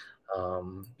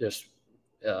 just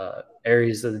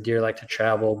areas that the deer like to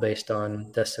travel based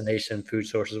on destination, food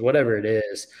sources, whatever it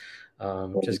is,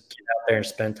 just get out there and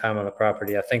spend time on the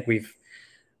property. I think we've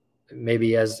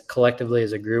maybe as collectively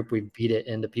as a group, we beat it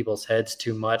into people's heads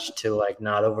too much to like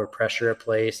not overpressure a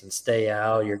place and stay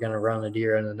out. You're going to run a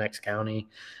deer in the next county.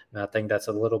 And I think that's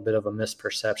a little bit of a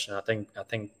misperception. I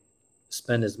think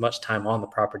spend as much time on the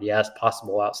property as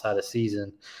possible outside of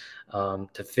season,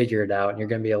 to figure it out. And you're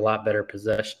going to be in a lot better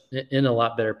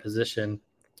position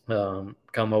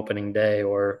come opening day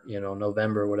or,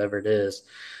 November, whatever it is.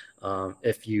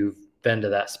 If you've been to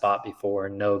that spot before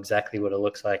and know exactly what it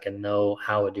looks like and know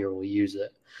how a deer will use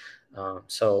it.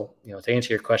 So, to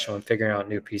answer your question, when figuring out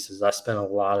new pieces, I spent a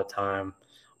lot of time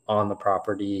on the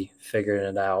property, figuring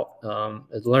it out,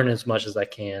 learning as much as I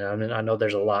can. I mean, I know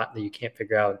there's a lot that you can't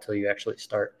figure out until you actually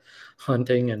start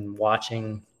hunting and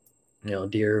watching,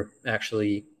 deer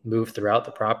actually move throughout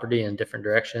the property in different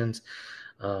directions.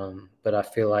 But I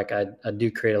feel like I do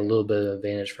create a little bit of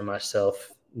advantage for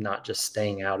myself, not just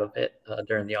staying out of it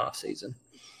during the off season.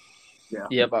 Yeah.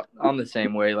 Yep, I'm the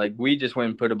same way. Like, we just went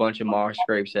and put a bunch of mock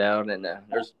scrapes out, and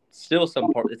there's still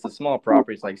some part. It's a small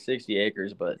property. It's like 60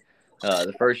 acres, but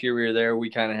The first year we were there, we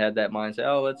kind of had that mindset,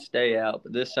 oh, let's stay out.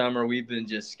 But this summer, we've been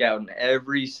just scouting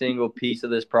every single piece of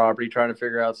this property, trying to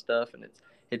figure out stuff. And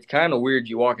it's kind of weird.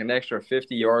 You walk an extra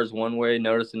 50 yards one way,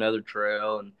 notice another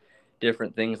trail, and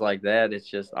different things like that. It's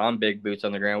just, I'm big boots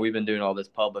on the ground. We've been doing all this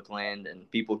public land, and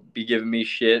people be giving me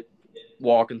shit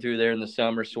walking through there in the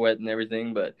summer, sweating and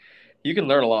everything. But you can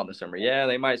learn a lot in the summer. Yeah,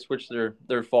 they might switch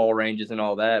their fall ranges and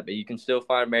all that, but you can still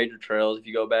find major trails. If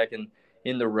you go back in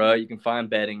the rut, you can find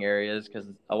bedding areas because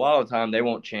a lot of the time they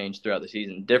won't change throughout the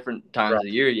season. Different times of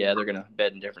the year, yeah, they're going to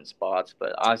bed in different spots,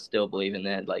 but I still believe in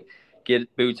that. Like,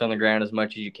 get boots on the ground as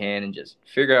much as you can and just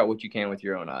figure out what you can with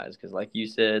your own eyes because, like you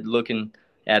said, looking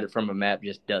at it from a map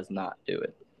just does not do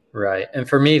it. Right. And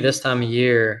for me, this time of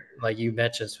year, like you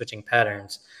mentioned, switching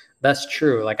patterns, that's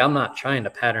true. Like, I'm not trying to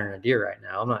pattern a deer right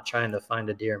now. I'm not trying to find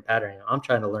a deer and pattern. I'm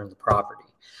trying to learn the property.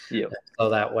 Yeah. So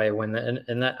that way, and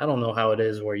that, I don't know how it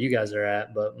is where you guys are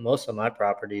at, but most of my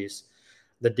properties,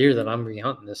 the deer that I'm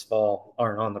re-hunting this fall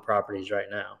aren't on the properties right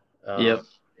now. Yep.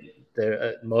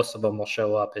 Most of them will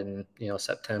show up in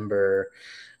September,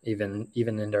 even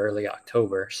into early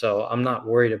October. So I'm not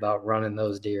worried about running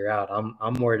those deer out.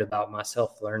 I'm worried about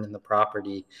myself learning the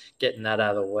property, getting that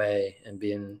out of the way, and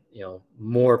being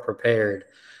more prepared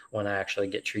when I actually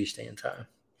get tree stand time.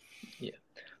 Yeah.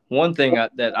 One thing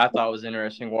that I thought was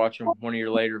interesting watching one of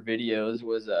your later videos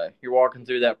was you're walking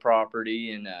through that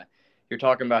property and you're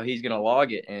talking about he's going to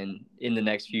log it and in the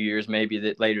next few years, maybe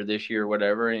that later this year or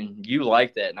whatever. And you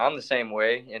like that. And I'm the same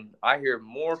way. And I hear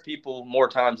more people more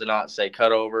times than not say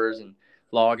cutovers and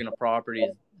logging a property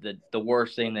is the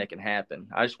worst thing that can happen.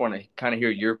 I just want to kind of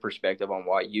hear your perspective on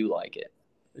why you like it.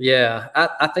 Yeah,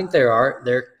 I think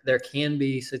there can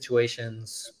be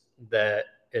situations that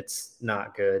it's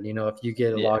not good. If you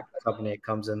get a logging company that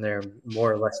comes in there and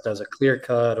more or less does a clear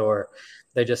cut, or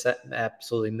they just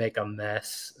absolutely make a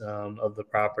mess of the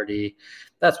property,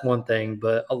 that's one thing.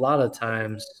 But a lot of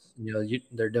times,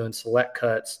 they're doing select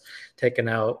cuts, taking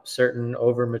out certain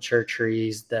over mature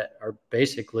trees that are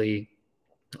basically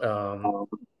a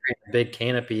big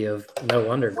canopy of no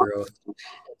undergrowth.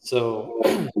 So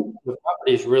the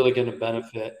property is really going to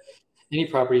benefit. Any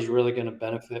property is really going to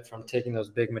benefit from taking those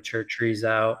big mature trees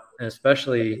out, and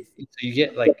especially so you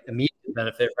get like immediate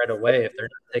benefit right away if they're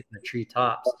not taking the tree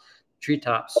tops. Tree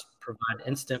tops provide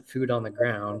instant food on the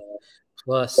ground,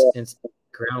 plus instant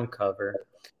ground cover.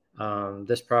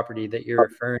 This property that you're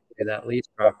referring to, that lease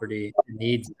property,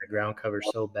 needs the ground cover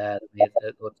so bad.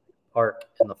 It looks like a park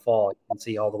in the fall. You can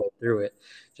see all the way through it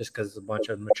just because it's a bunch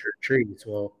of mature trees.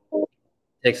 Well,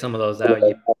 take some of those out,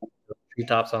 you put tree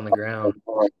tops on the ground,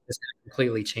 it's going to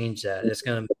completely change that. It's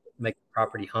going to make the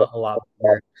property hunt a lot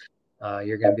better.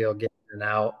 You're going to be able to get in and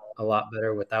out a lot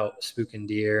better without spooking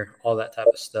deer, all that type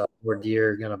of stuff. Where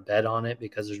deer are going to bed on it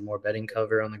because there's more bedding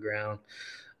cover on the ground.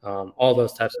 All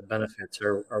those types of benefits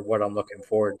are what I'm looking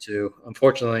forward to.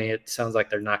 Unfortunately, it sounds like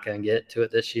they're not going to get to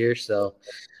it this year, so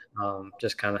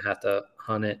just kind of have to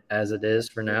hunt it as it is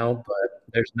for now. But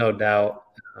there's no doubt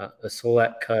a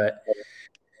select cut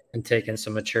and taking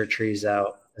some mature trees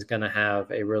out is going to have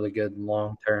a really good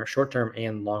long-term, short-term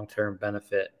and long-term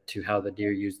benefit to how the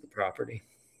deer use the property.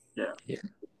 Yeah.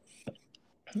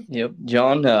 Yep.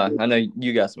 John, I know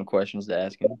you got some questions to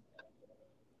ask him.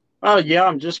 Oh, yeah.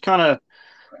 I'm just kind of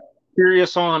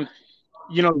curious on,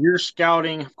 your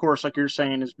scouting, of course, like you're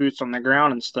saying, is boots on the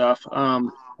ground and stuff. I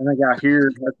think I hear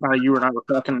that's how you and I were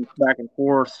talking back and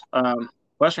forth.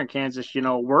 Western Kansas,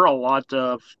 we're a lot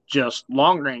of just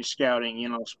long range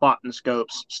scouting, spotting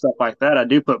scopes, stuff like that. I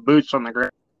do put boots on the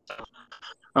ground.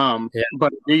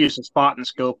 But I do use the spotting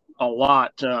scope a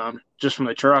lot just from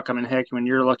the truck. I mean, heck, when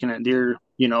you're looking at deer,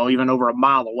 even over a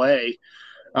mile away,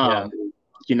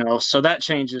 so that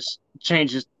changes.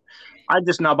 I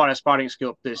just now bought a spotting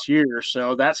scope this year,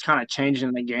 so that's kind of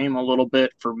changing the game a little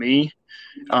bit for me.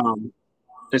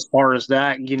 As far as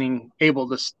that, getting able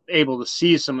to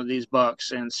see some of these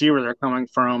bucks and see where they're coming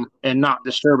from and not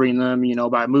disturbing them,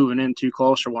 by moving in too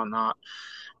close or whatnot.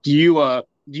 Do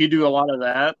you do a lot of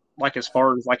that, like as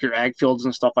far as like your ag fields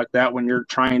and stuff like that, when you're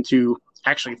trying to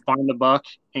actually find the buck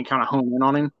and kind of hone in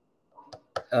on him?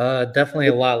 Definitely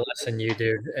a lot less than you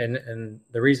do, and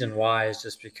the reason why is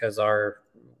just because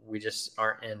we just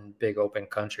aren't in big open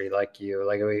country like you.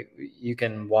 Like you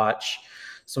can watch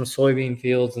some soybean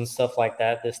fields and stuff like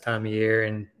that this time of year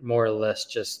and more or less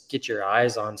just get your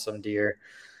eyes on some deer.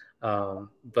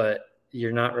 But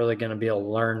you're not really going to be able to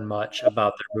learn much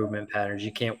about their movement patterns.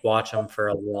 You can't watch them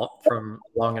from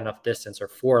long enough distance or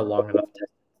for a long enough distance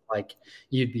like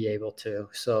you'd be able to.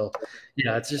 So,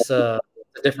 it's just a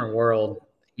different world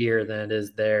here than it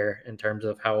is there in terms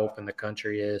of how open the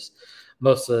country is.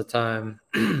 Most of the time,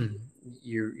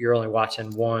 you're only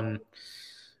watching one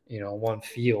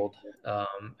field,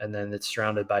 and then it's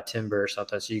surrounded by timber or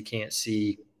something, so you can't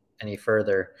see any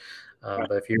further.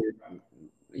 But if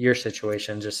your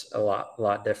situation just a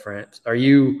lot different. Are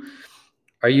you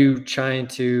trying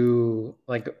to,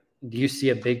 like, do you see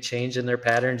a big change in their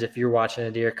patterns if you're watching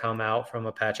a deer come out from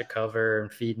a patch of cover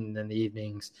and feeding in the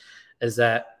evenings? Is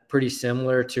that pretty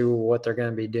similar to what they're going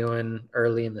to be doing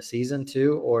early in the season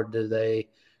too, or do they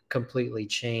completely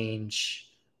change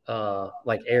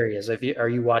like areas? Are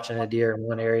you watching a deer in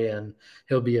one area and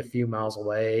he'll be a few miles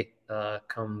away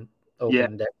come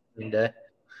open day?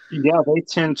 Yeah, they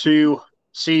tend to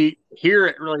see here.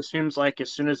 It really seems like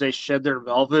as soon as they shed their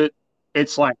velvet,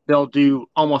 it's like they'll do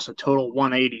almost a total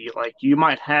 180. Like you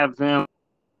might have them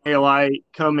daylight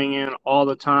coming in all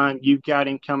the time. You've got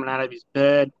him coming out of his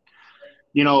bed,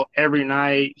 every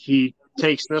night. He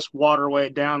takes this waterway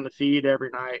down the feed every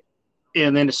night.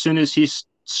 And then as soon as he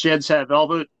sheds that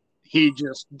velvet, he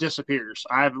just disappears.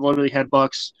 I've literally had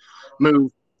bucks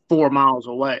move 4 miles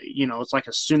away. It's like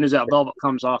as soon as that velvet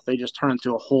comes off, they just turn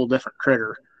into a whole different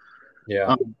critter.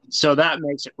 Yeah. So that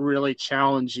makes it really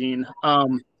challenging.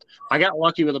 I got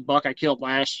lucky with a buck I killed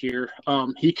last year.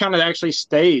 He kind of actually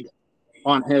stayed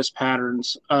on his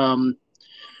patterns,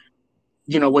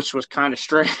 which was kind of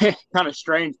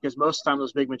strange, because most of the time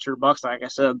those big mature bucks, like I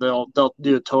said, they'll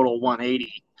do a total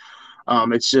 180.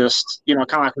 It's just, kind of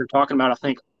like we were talking about. I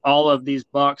think all of these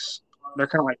bucks, they're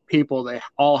kind of like people. They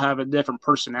all have a different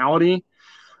personality.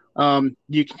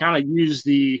 You can kind of use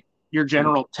your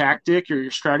general tactic or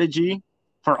your strategy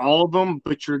for all of them,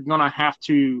 but you're going to have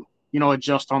to,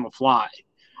 adjust on the fly.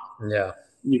 Yeah.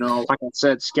 Like I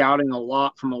said, scouting a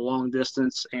lot from a long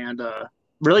distance and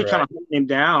really kind of hunting him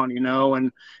down,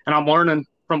 and I'm learning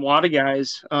from a lot of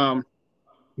guys, the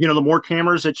more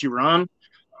cameras that you run,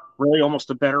 really almost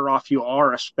the better off you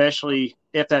are, especially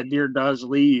if that deer does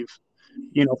leave,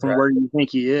 from where you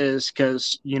think he is.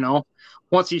 Because,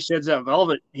 once he sheds that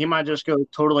velvet, he might just go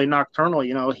totally nocturnal.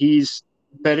 He's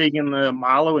bedding in the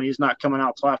milo and he's not coming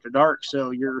out till after dark.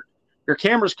 So your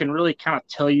cameras can really kind of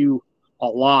tell you a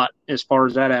lot as far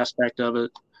as that aspect of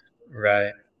it.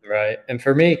 Right. And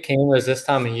for me, cameras this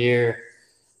time of year,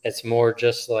 it's more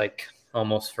just like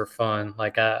almost for fun.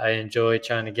 Like I enjoy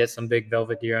trying to get some big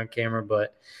velvet deer on camera,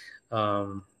 but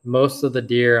most of the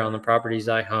deer on the properties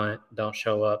I hunt don't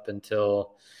show up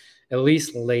until at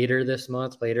least later this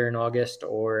month, later in August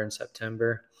or in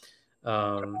September.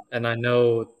 And I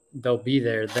know they'll be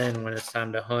there then when it's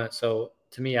time to hunt. So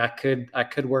to me, I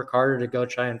could work harder to go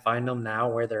try and find them now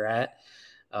where they're at.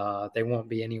 They won't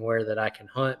be anywhere that I can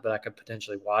hunt, but I could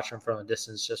potentially watch them from a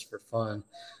distance just for fun.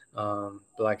 But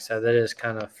like I said, that is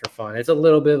kind of for fun. It's a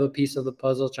little bit of a piece of the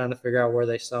puzzle trying to figure out where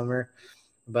they summer.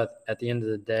 But at the end of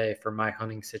the day, for my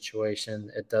hunting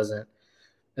situation, it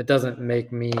doesn't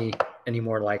make me any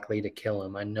more likely to kill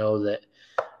them. I know that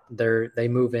they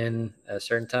move in at a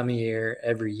certain time of year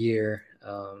every year,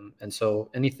 and so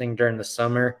anything during the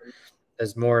summer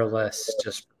is more or less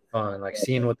just fun, like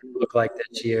seeing what they look like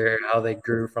this year, how they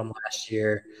grew from last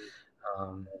year,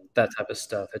 that type of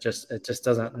stuff. It just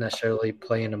doesn't necessarily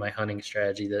play into my hunting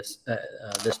strategy this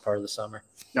part of the summer.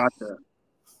 Gotcha.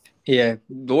 Yeah,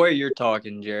 the way you're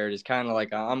talking, Jared, is kind of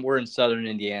like we're in southern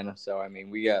Indiana, so I mean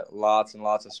we got lots and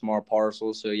lots of small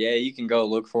parcels. So yeah, you can go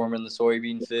look for them in the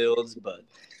soybean fields, but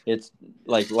it's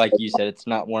like you said, it's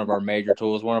not one of our major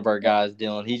tools. One of our guys,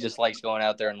 Dylan, he just likes going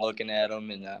out there and looking at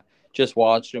them and just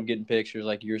watching them, getting pictures,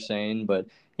 like you're saying. But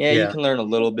yeah, you can learn a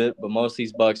little bit. But most of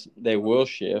these bucks, they will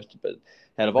shift. But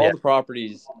out of all the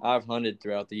properties I've hunted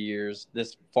throughout the years,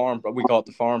 this farm, we call it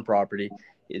the farm property.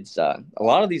 It's a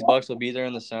lot of these bucks will be there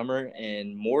in the summer,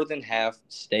 and more than half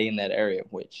stay in that area,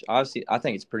 which obviously I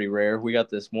think it's pretty rare. We got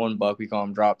this one buck, we call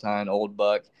him Drop Tine, old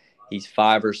buck. He's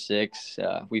 5 or 6.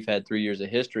 We've had 3 years of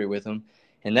history with him,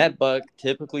 and that buck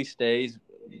typically stays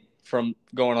from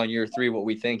going on year 3. What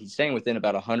we think he's staying within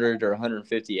about 100 or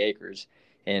 150 acres,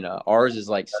 and ours is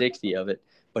like 60 of it.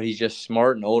 But he's just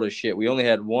smart and old as shit. We've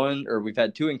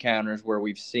had 2 encounters where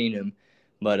we've seen him.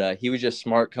 But he was just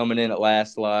smart coming in at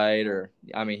last light,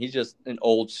 he's just an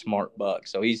old smart buck.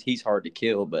 So he's hard to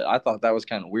kill. But I thought that was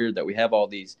kind of weird that we have all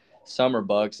these summer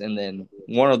bucks, and then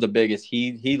one of the biggest,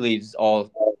 he leads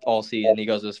all season. He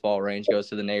goes to his fall range, goes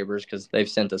to the neighbors because they've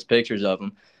sent us pictures of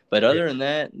him. But other than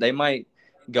that, they might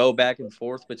go back and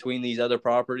forth between these other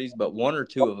properties, but 1 or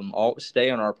 2 of them all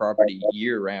stay on our property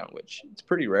year round, which it's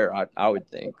pretty rare, I would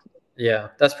think. Yeah,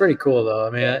 that's pretty cool, though. I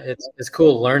mean, it's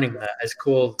cool learning that. It's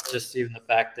cool just even the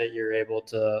fact that you're able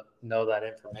to know that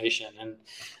information.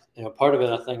 And, part of it,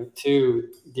 I think, too,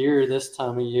 deer this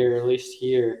time of year, at least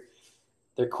here,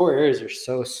 their core areas are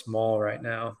so small right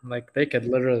now. Like they could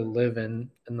literally live in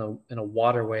a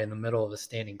waterway in the middle of a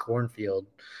standing cornfield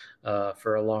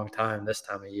for a long time this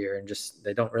time of year, and just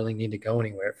they don't really need to go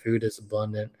anywhere. Food is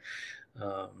abundant.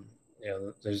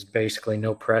 There's basically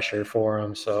no pressure for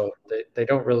them, so they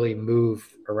don't really move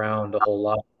around a whole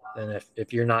lot. And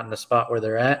if you're not in the spot where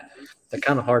they're at, they're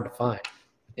kind of hard to find.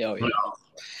 Oh, yeah.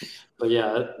 But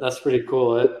yeah, that's pretty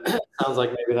cool. It sounds like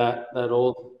maybe that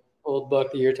old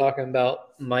buck that you're talking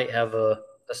about might have a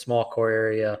small core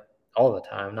area all the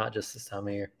time, not just this time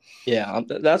of year. Yeah,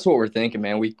 that's what we're thinking,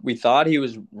 man. We thought he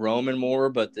was roaming more,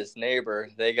 but this neighbor,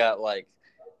 they got like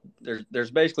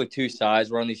there's basically two sides.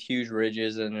 We're on these huge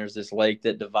ridges, and there's this lake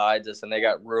that divides us, and they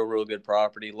got real good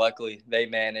property. Luckily, they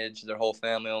manage. Their whole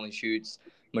family only shoots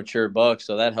mature bucks,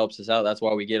 so that helps us out. That's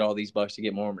why we get all these bucks to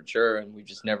get more mature, and we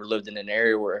just never lived in an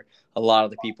area where a lot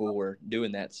of the people were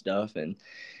doing that stuff. And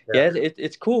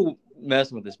it's cool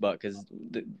messing with this buck because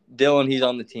Dylan, he's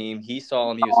on the team. He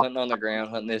saw him. He was hunting on the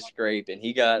ground, hunting this scrape, and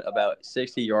he got about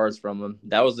 60 yards from him.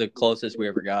 That was the closest we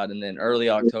ever got. And then early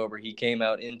October, he came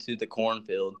out into the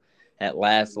cornfield at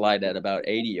last light at about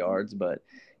 80 yards. But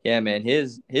yeah, man,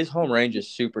 his home range is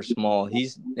super small.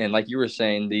 And like you were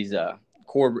saying, these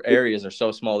core areas are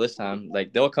so small this time.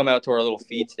 Like they'll come out to our little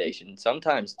feed station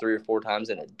sometimes 3 or 4 times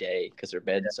in a day because their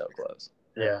bed's so close.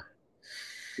 Yeah.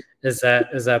 Is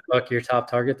that buck your top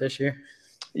target this year?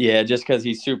 Yeah, just because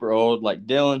he's super old. Like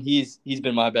Dylan, he's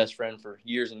been my best friend for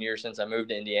years and years since I moved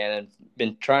to Indiana, and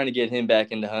been trying to get him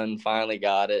back into hunting. Finally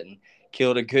got it and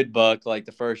killed a good buck like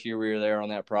the first year we were there on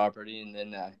that property. And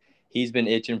then he's been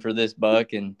itching for this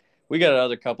buck, and we got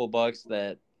another couple bucks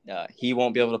that he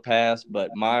won't be able to pass.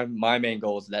 But my main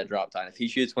goal is that drop time. If he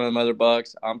shoots one of them other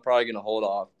bucks, I'm probably gonna hold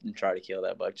off and try to kill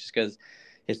that buck just because.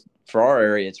 For our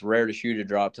area, it's rare to shoot a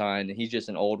drop tine, and he's just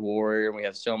an old warrior. And we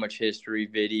have so much history,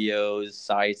 videos,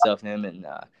 sites of him, and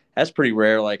that's pretty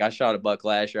rare. Like I shot a buck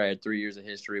last year I had 3 years of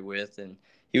history with, and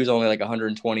he was only like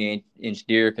 120-inch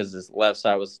deer because his left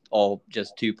side was all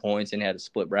just 2 points and had a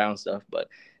split brown stuff. But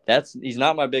he's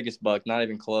not my biggest buck, not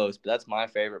even close. But that's my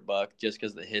favorite buck just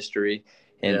because of the history,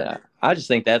 and I just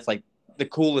think that's like the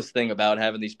coolest thing about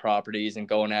having these properties and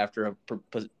going after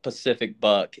a Pacific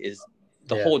buck is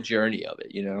the whole journey of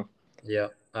it, Yeah,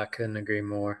 I couldn't agree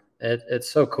more. It's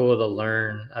so cool to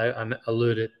learn. I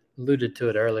alluded to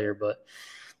it earlier, but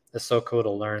it's so cool to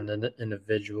learn the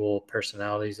individual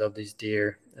personalities of these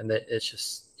deer. And that it's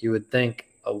just, you would think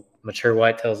a mature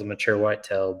whitetail is a mature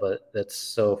whitetail, but that's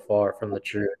so far from the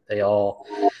truth. They all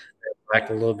act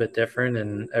a little bit different,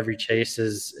 and every chase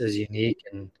is unique.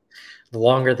 And the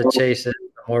longer the chase is,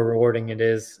 the more rewarding it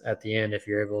is at the end if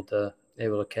you're able to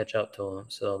catch up to them.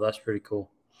 So that's pretty cool.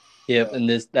 Yep, and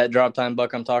that drop time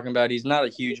buck I'm talking about, he's not a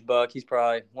huge buck. He's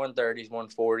probably 130s,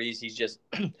 140s. He's just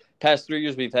past 3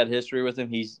 years we've had history with him.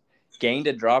 He's gained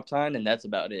a drop time, and that's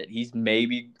about it. He's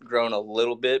maybe grown a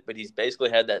little bit, but he's basically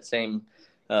had that same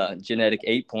genetic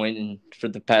 8-point and for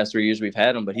the past 3 years we've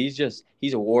had him. But he's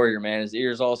a warrior, man. His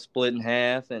ears all split in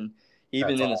half, and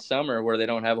even in the summer where they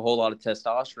don't have a whole lot of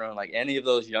testosterone, like any of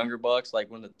those younger bucks, like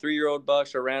when the 3-year-old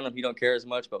bucks are around him, he don't care as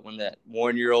much. But when that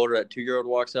 1-year-old or that 2-year-old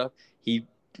walks up, he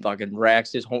fucking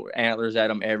racks his antlers at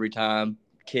him every time,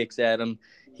 kicks at him.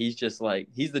 He's just like,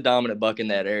 he's the dominant buck in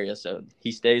that area. So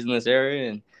he stays in this area,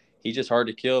 and he's just hard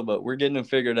to kill. But we're getting him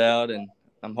figured out, and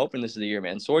I'm hoping this is the year,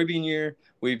 man. Soybean year,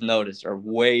 we've noticed, are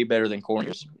way better than corn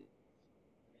years.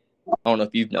 I don't know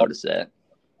if you've noticed that.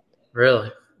 Really?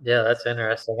 Yeah, that's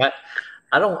interesting.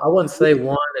 I wouldn't say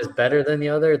one is better than the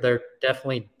other. They're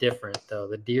definitely different, though.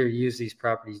 The deer use these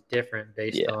properties different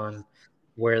based on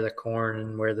where the corn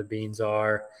and where the beans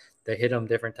are. They hit them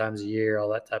different times a year, all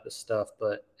that type of stuff.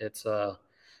 But it's the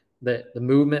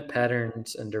movement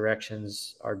patterns and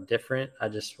directions are different. I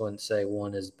just wouldn't say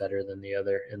one is better than the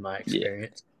other in my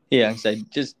experience. Yeah, I say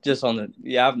just on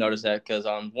I've noticed that because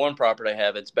on one property I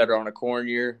have, it's better on a corn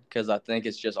year because I think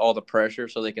it's just all the pressure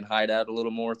so they can hide out a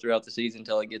little more throughout the season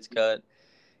until it gets cut.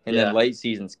 And then late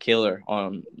season's killer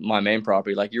on my main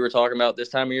property. Like you were talking about this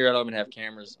time of year, I don't even have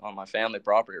cameras on my family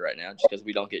property right now just because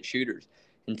we don't get shooters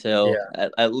until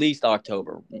at least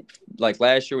October. Like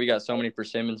last year, we got so many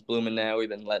persimmons blooming now. We've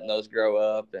been letting those grow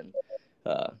up. And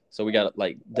so we got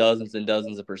like dozens and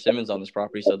dozens of persimmons on this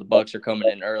property. So the bucks are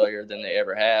coming in earlier than they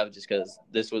ever have just because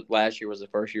last year was the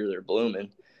first year they're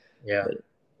blooming. Yeah.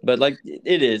 But like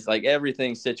it is like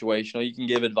everything's situational. You can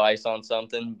give advice on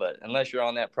something, but unless you're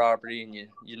on that property and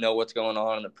you know what's going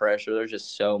on and the pressure, there's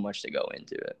just so much to go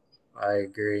into it. I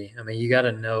agree. I mean, you got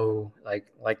to know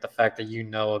like the fact that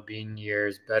a bean year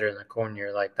is better than a corn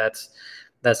year. Like that's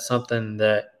something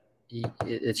that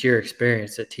it's your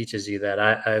experience that teaches you that.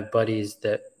 I have buddies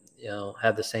that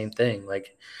have the same thing.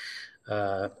 Like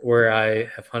where I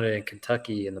have hunted in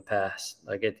Kentucky in the past,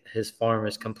 like his farm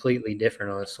is completely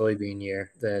different on a soybean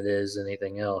year than it is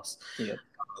anything else. Yep.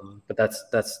 But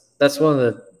that's one of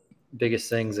the biggest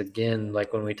things, again,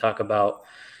 like when we talk about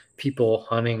people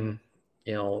hunting,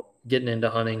 getting into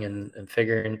hunting and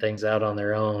figuring things out on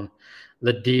their own,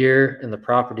 the deer and the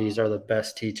properties are the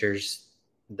best teachers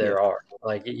there are.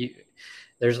 Like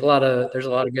there's a lot of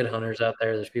good hunters out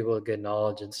there. There's people with good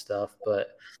knowledge and stuff,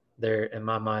 but in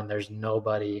my mind, there's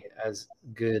nobody as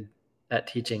good at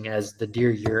teaching as the deer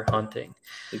you're hunting.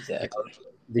 Exactly.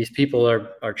 These people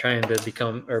are trying to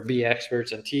become or be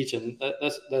experts and teach, and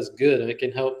that's good, and it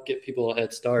can help get people a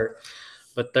head start.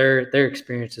 But their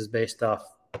experience is based off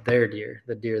their deer,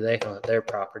 the deer they hunt, their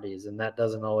properties, and that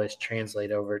doesn't always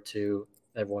translate over to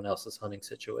everyone else's hunting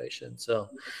situation. So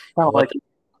let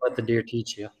the deer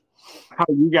teach you. How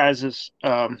you guys is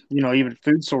even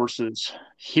food sources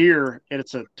here,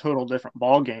 it's a total different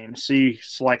ball game. See,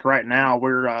 so like right now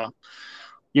we're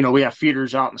we have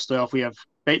feeders out and stuff, we have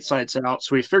bait sites out,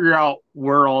 so we figure out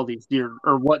where all these deer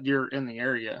or what deer are in the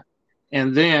area.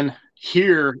 And then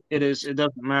here it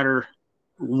doesn't matter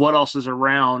what else is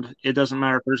around. It doesn't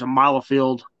matter if there's a mile of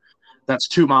field that's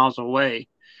 2 miles away.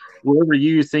 Wherever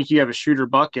you think you have a shooter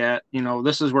buck at,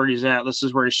 this is where he's at, this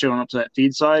is where he's showing up to that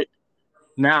feed site.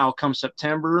 Now, come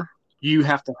September, you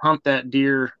have to hunt that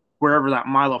deer wherever that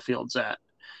milo field's at,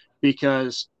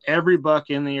 because every buck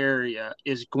in the area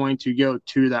is going to go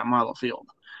to that milo field.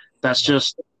 That's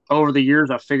just, over the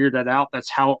years, I've figured that out. That's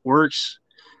how it works.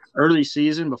 Early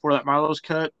season, before that milo's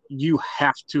cut, you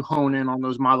have to hone in on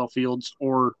those milo fields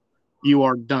or you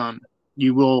are done.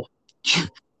 You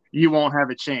won't have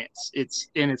a chance.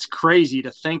 It's crazy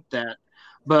to think that.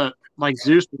 But like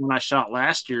Zeus, when I shot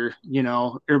last year,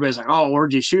 everybody's like, oh,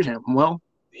 where'd you shoot him? Well,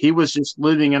 he was just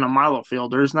living in a milo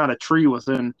field. There's not a tree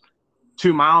within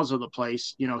 2 miles of the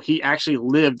place. He actually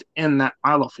lived in that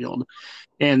milo field.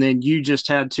 And then you just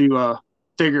had to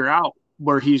figure out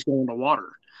where he's going to water.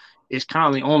 It's kind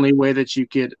of the only way that you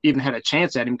could even had a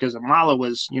chance at him, because the milo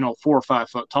was, 4 or 5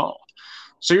 foot tall.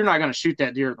 So you're not going to shoot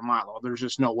that deer at the milo. There's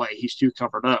just no way. He's too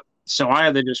covered up. So I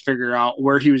had to just figure out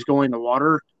where he was going to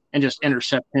water and just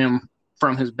intercept him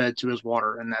from his bed to his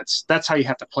water. And that's how you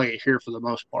have to play it here for the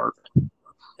most part.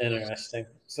 Interesting.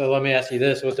 So let me ask you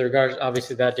this, with regards,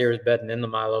 obviously that deer is bedding in the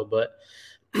milo, but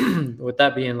with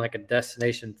that being like a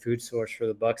destination food source for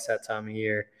the bucks that time of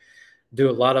year, do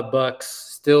a lot of bucks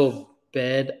still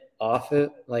bed off it,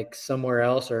 like somewhere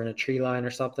else or in a tree line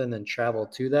or something, then travel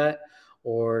to that?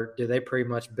 Or do they pretty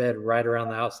much bed right around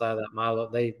the outside of that milo?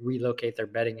 They relocate their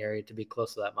bedding area to be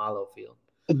close to that milo field?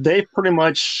 They pretty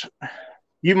much,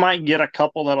 you might get a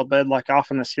couple that'll bed like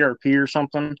off in the CRP or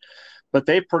something, but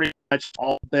they pretty much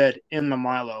all bed in the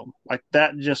milo. Like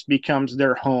that just becomes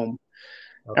their home.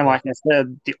 Okay. And like I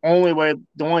said, the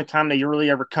only time they really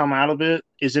ever come out of it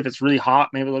is if it's really hot.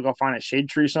 Maybe they'll go find a shade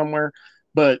tree somewhere.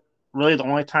 But really the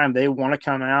only time they want to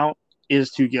come out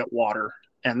is to get water.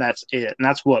 And that's it. And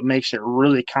that's what makes it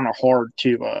really kind of hard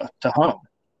to hunt.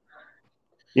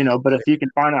 But if you can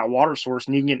find that water source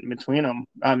and you can get in between them,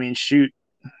 I mean, shoot,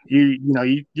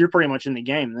 you're pretty much in the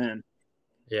game then.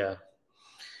 Yeah,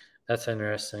 that's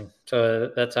interesting. So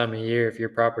at that time of year, if your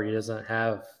property doesn't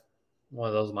have one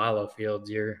of those milo fields,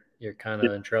 you're kind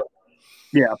of in trouble.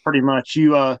 Yeah, pretty much.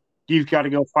 You've got to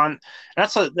go find.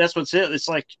 That's what's it. It's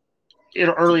like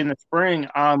early in the spring.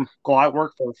 I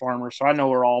work for a farmer, so I know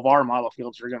where all of our milo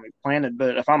fields are going to be planted.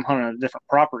 But if I'm hunting a different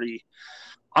property,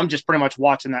 I'm just pretty much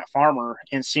watching that farmer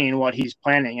and seeing what he's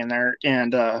planting in there.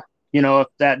 And, if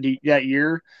that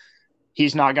year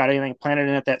he's not got anything planted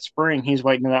in it that spring, he's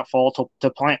waiting to that fall to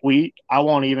plant wheat, I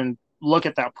won't even look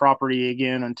at that property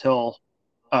again until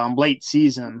late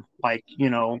season, like,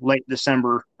 late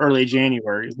December, early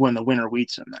January, when the winter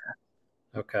wheat's in there.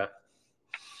 Okay.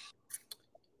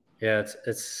 Yeah,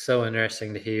 it's so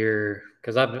interesting to hear,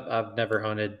 because I've never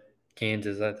hunted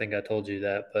Kansas. I think I told you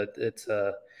that, but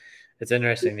it's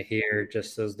interesting to hear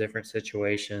just those different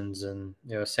situations. And,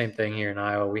 same thing here in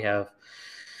Iowa. We have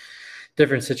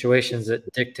different situations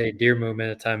that dictate deer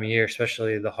movement at the time of year,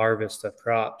 especially the harvest of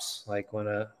crops. Like when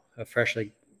a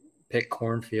freshly picked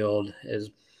cornfield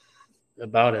is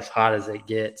about as hot as it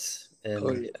gets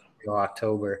in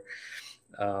October.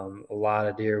 A lot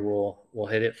of deer will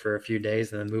hit it for a few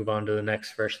days and then move on to the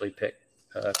next freshly picked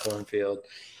cornfield.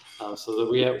 So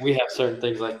that we have certain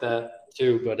things like that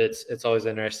too, but it's always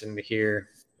interesting to hear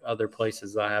other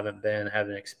places I haven't been,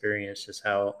 haven't experienced, just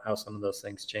how some of those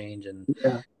things change and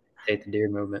take the deer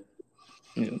movement.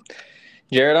 Yeah.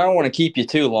 Jared, I don't want to keep you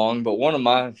too long, but one of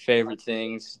my favorite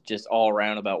things just all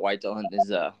around about whitetail hunting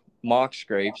is mock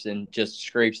scrapes and just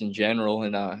scrapes in general.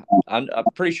 And I'm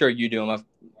pretty sure you do them. I'm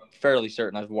fairly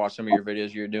certain I've watched some of your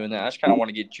videos. You're doing that. I just kind of want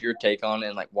to get your take on it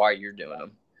and like why you're doing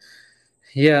them.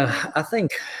 Yeah, I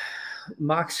think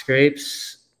mock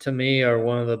scrapes to me are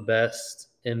one of the best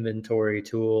inventory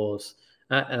tools,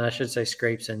 and I should say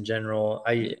scrapes in general.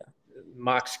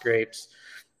 Mock scrapes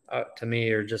to me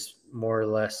are just more or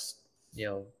less,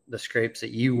 the scrapes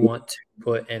that you want to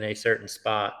put in a certain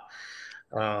spot.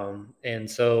 And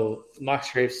so mock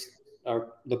scrapes are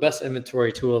the best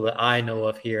inventory tool that I know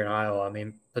of here in Iowa. I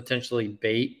mean, potentially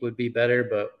bait would be better,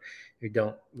 but we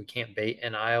can't bait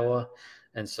in Iowa.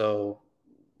 And so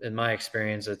in my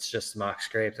experience, it's just mock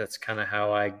scrapes. That's kind of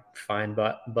how I find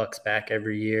bucks back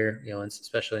every year,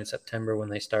 especially in September when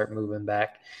they start moving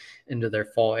back into their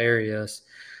fall areas.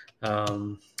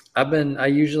 I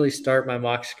usually start my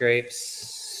mock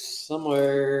scrapes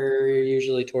somewhere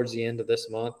usually towards the end of this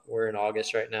month. We're in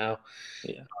August right now.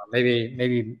 Yeah.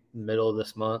 Maybe middle of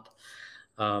this month.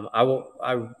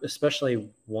 I especially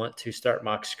want to start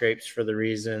mock scrapes for the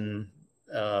reason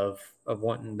of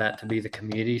wanting that to be the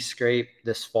community scrape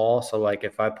this fall. So like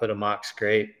if I put a mock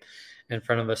scrape in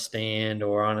front of a stand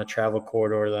or on a travel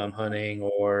corridor that I'm hunting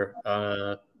or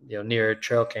near a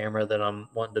trail camera that I'm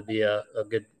wanting to be a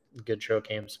good trail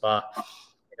cam spot,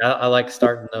 I like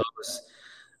starting those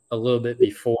a little bit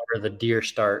before the deer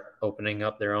start opening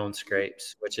up their own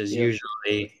scrapes, which is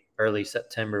usually early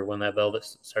September when that velvet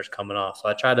starts coming off. So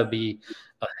I try to be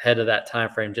ahead of that time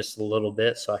frame just a little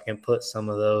bit so I can put some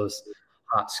of those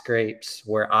hot scrapes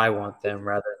where I want them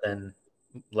rather than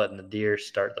letting the deer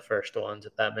start the first ones,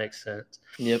 if that makes sense.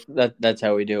 Yep, that's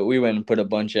how we do it. We went and put a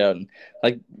bunch out, and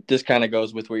like this kind of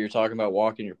goes with what you're talking about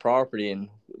walking your property. And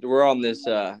we're on this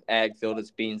ag field.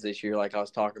 It's beans this year, like I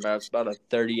was talking about. It's about a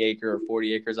 30 acre or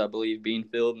 40 acres, I believe, bean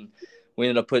field. And we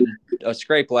ended up putting a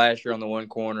scrape last year on the one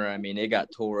corner. I mean, it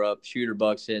got tore up. Shooter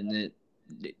bucks hitting it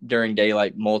during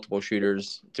daylight, multiple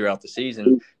shooters throughout the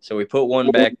season. So we put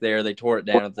one back there. They tore it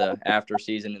down at the after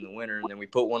season in the winter. And then we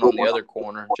put one on the other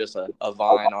corner, just a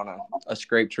vine on a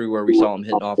scrape tree where we saw them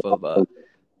hitting off of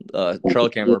a trail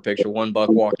camera picture. One buck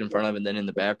walked in front of it, and then in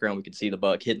the background we could see the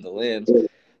buck hitting the limbs.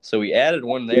 So we added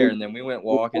one there, and then we went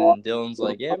walking, and Dylan's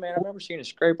like, yeah, man, I remember seeing a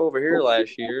scrape over here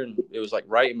last year, and it was like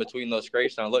right in between those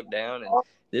scrapes, and I looked down, and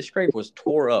this scrape was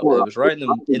tore up. It was right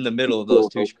in the middle of those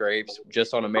two scrapes,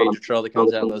 just on a major trail that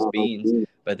comes out in those beans.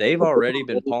 But they've already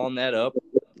been pawing that up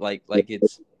like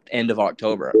it's end of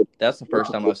October. That's the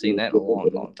first time I've seen that in a long,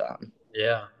 long time.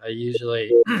 Yeah,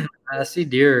 I see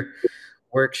deer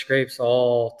work scrapes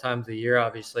all times of the year,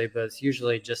 obviously, but it's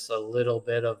usually just a little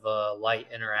bit of a light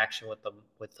interaction with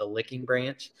the licking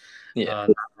branch, not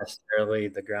necessarily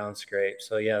the ground scrape.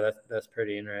 So yeah, that's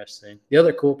pretty interesting. The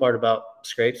other cool part about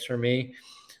scrapes for me,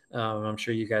 I'm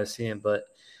sure you guys see it, but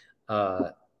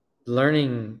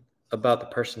learning about the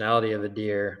personality of a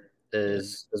deer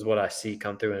is what I see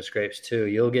come through in scrapes too.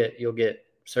 You'll get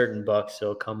certain bucks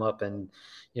that'll come up and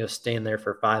stand there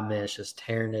for 5 minutes just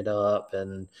tearing it up,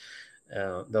 and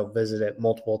they'll visit it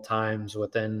multiple times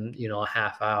within, a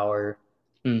half hour,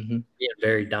 being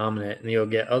very dominant. And you'll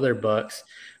get other bucks.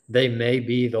 They may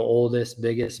be the oldest,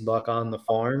 biggest buck on the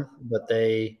farm, but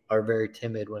they are very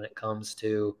timid when it comes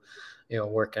to,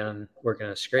 working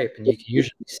a scrape. And you can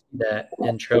usually see that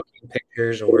in trail cam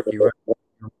pictures, or if you run,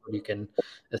 you can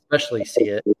especially see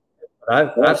it.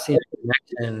 But I've seen a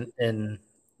connection in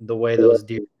the way those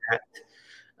deer act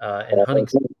in hunting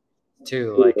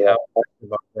too, like how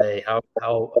aggressive are they?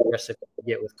 How aggressive can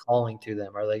you get with calling to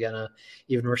them? Are they gonna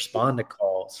even respond to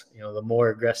calls? The more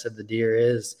aggressive the deer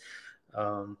is,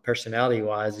 personality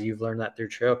wise, you've learned that through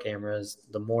trail cameras,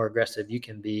 the more aggressive you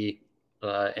can be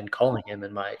in calling him,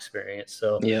 in my experience.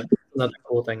 So another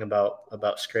cool thing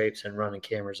about scrapes and running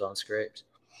cameras on scrapes.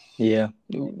 Yeah.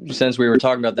 Since we were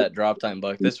talking about that drop time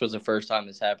buck, this was the first time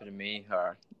this happened to me.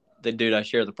 The dude I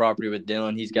share the property with,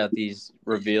 Dylan, he's got these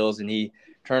reveals, and he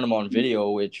turned them on video,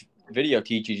 which video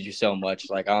teaches you so much.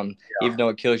 Like even though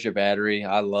it kills your battery,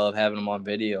 I love having them on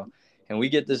video. And we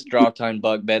get this drop time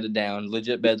buck bedded down,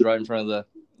 legit beds right in front of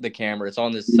the camera. It's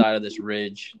on this side of this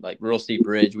ridge, like real steep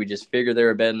ridge. We just figured they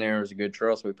were bedding there. It was a good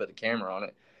trail, so we put the camera on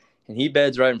it. And he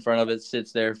beds right in front of it,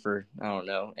 sits there for, I don't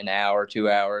know, an hour, 2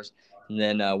 hours. And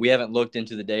then we haven't looked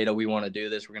into the data. We want to do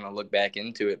this. We're going to look back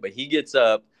into it. But he gets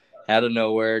up out of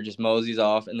nowhere, just moseys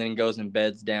off, and then goes and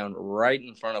beds down right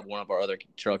in front of one of our other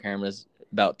trail cameras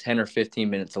about 10 or 15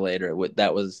 minutes later.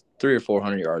 That was 300 or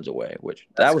 400 yards away, which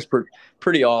that was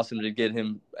pretty awesome to get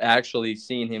him, actually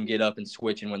seeing him get up and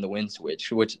switching when the wind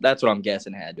switched, which that's what I'm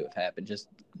guessing had to have happened, just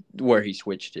where he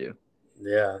switched to.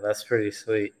 Yeah, that's pretty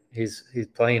sweet. He's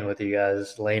playing with you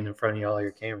guys, laying in front of all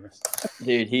your cameras.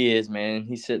 Dude, he is, man.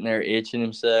 He's sitting there itching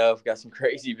himself. Got some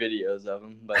crazy videos of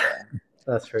him. But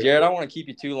That's pretty Jared, cool. I don't want to keep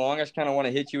you too long. I just kind of want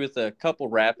to hit you with a couple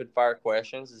rapid fire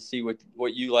questions to see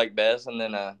what you like best, and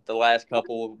then the last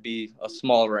couple will be a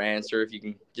smaller answer if you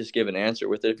can just give an answer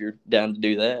with it if you're down to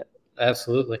do that.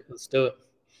 Absolutely, let's do it.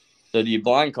 So, do you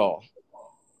blind call?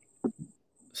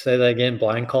 Say that again.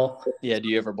 Blind call? Yeah. Do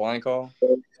you ever blind call?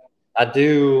 I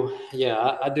do.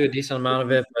 Yeah, I do a decent amount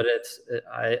of it, but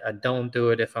I don't do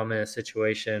it if I'm in a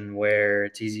situation where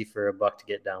it's easy for a buck to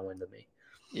get downwind of me.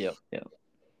 Yep.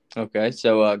 Okay.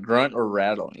 So, grunt or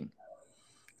rattling?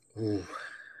 Ooh.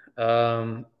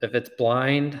 If it's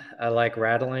blind, I like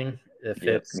rattling. If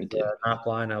it's me too. not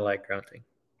blind, I like grunting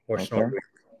or Okay. snorting.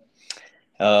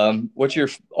 What's your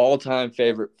all-time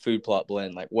favorite food plot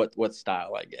blend? Like what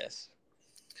style, I guess?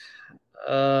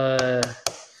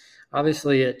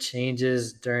 Obviously it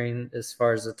changes during as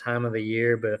far as the time of the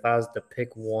year, but if I was to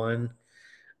pick one,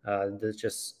 that's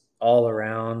just all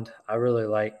around, I really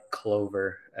like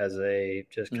clover as a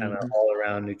just kind of all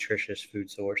around nutritious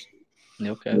food source.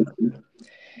 Okay.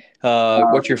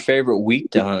 What's your favorite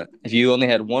week to hunt? If you only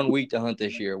had 1 week to hunt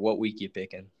this year, what week you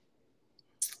picking?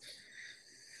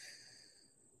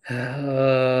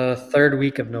 Third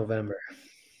week of November.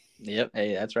 Yep.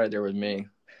 Hey, that's right there with me.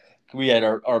 We had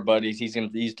our buddies.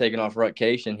 He's taking off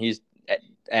rutcation. He's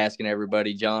asking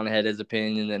everybody. John had his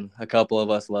opinion, and a couple of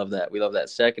us love that. We love that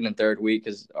second and third week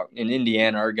because in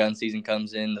Indiana, our gun season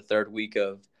comes in the third week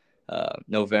of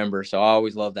November. So I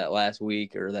always love that last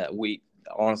week or that week.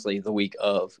 Honestly, the week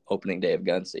of opening day of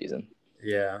gun season.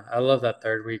 Yeah, I love that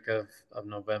third week of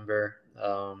November.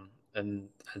 And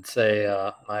I'd say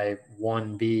my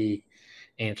 1B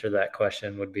answer to that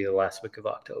question would be the last week of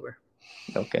October.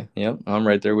 Okay. Yep. I'm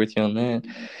right there with you on that.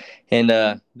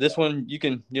 And this one, you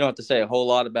don't have to say a whole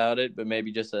lot about it, but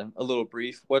maybe just a little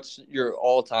brief. What's your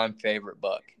all-time favorite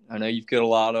buck? I know you've killed a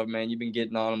lot of them, man. You've been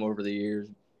getting on them over the years.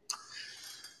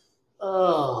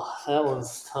 Oh, that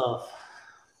one's tough.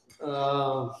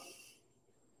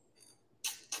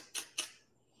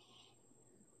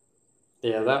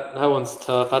 Yeah, that one's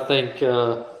tough. I think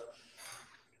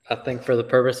for the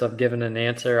purpose of giving an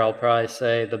answer, I'll probably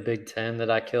say the Big Ten that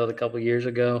I killed a couple years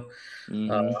ago on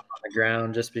the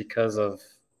ground, just because of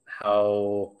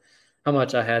how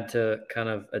much I had to kind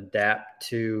of adapt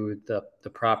to the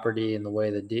property and the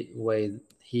way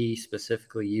he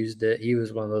specifically used it. He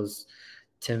was one of those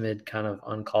timid, kind of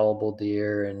uncallable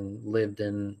deer and lived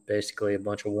in basically a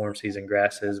bunch of warm season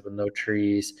grasses with no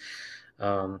trees.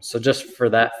 So just for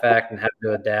that fact and having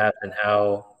to adapt and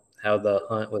how the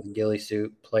hunt with ghillie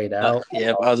suit played out.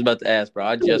 Yeah, I was about to ask, bro.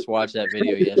 I just watched that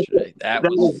video yesterday. That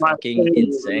was fucking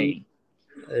insane.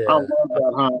 Yeah. I love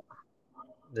that hunt.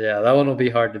 Yeah, that one will be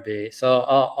hard to beat. So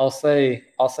I'll say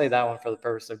that one for the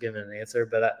purpose of giving an answer.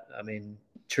 But I mean,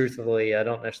 truthfully, I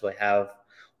don't necessarily have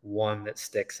one that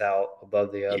sticks out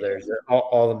above the others.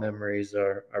 All the memories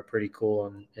are pretty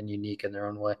cool and unique in their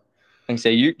own way. Like I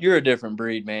say, you're a different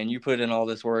breed, man. You put in all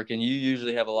this work, and you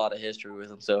usually have a lot of history with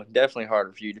them. So definitely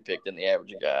harder for you to pick than the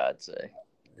average guy, I'd say.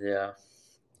 Yeah.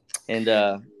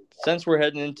 And since we're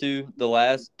heading into the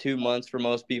last 2 months for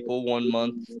most people, 1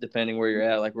 month depending where you're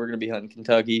at, like we're going to be hunting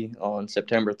Kentucky on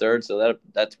September 3rd, so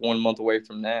that's 1 month away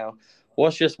from now.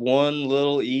 What's just one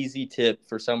little easy tip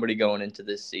for somebody going into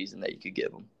this season that you could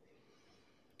give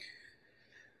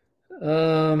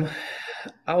them?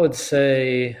 I would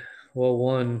say, well,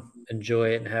 one, enjoy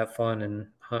it and have fun and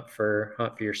hunt for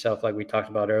yourself, like we talked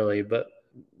about earlier. But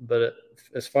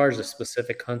as far as a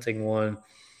specific hunting one,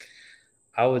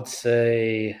 I would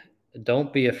say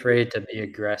don't be afraid to be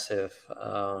aggressive.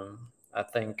 I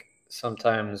think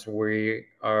sometimes we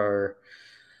are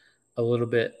a little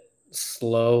bit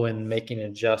slow in making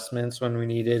adjustments when we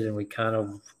need it, and we kind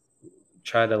of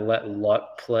try to let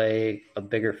luck play a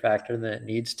bigger factor than it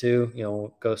needs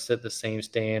to. Go sit the same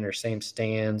stand or same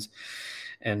stands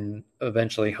and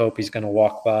eventually hope he's going to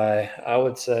walk by. I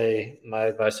would say my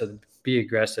advice would be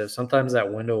aggressive. Sometimes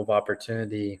that window of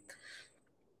opportunity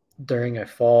during a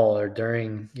fall or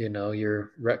during,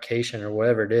 your rutcation or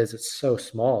whatever it is, it's so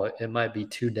small. It might be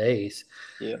 2 days.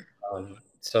 Yeah.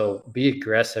 So be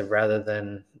aggressive rather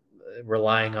than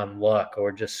relying on luck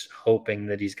or just hoping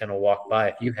that he's going to walk by.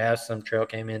 If you have some trail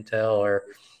cam intel or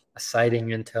a sighting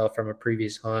intel from a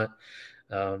previous hunt,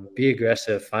 be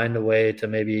aggressive. Find a way to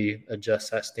maybe adjust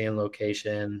that stand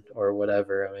location or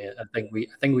whatever. I mean, I think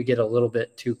we get a little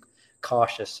bit too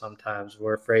cautious sometimes.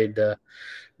 We're afraid to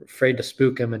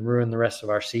spook him and ruin the rest of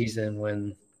our season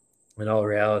when in all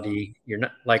reality, you're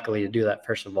not likely to do that,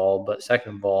 first of all. But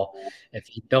second of all,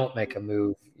 if you don't make a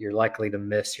move, you're likely to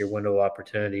miss your window of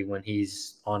opportunity when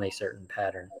he's on a certain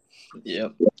pattern.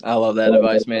 Yep. I love that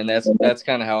advice, man. That's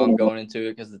kind of how I'm going into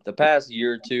it, because the past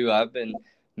year or two, I've been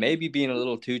maybe being a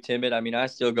little too timid. I mean, I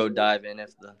still go dive in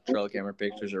if the trail camera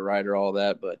pictures are right or all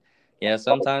that. But, yeah,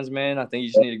 sometimes, man, I think you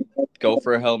just need to go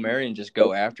for a Hail Mary and just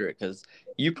go after it, because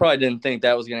you probably didn't think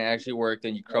that was going to actually work.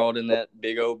 Then you crawled in that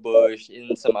big old bush,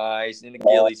 in some ice, in a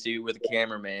ghillie suit with a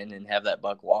cameraman, and have that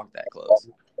buck walk that close.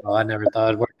 Well, I never thought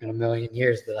I'd work in a million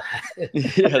years, but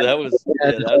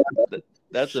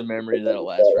that's a memory that'll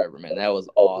last forever, man. That was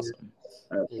awesome.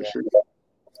 For sure.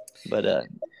 But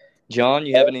John,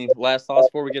 you have any last thoughts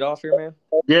before we get off here, man?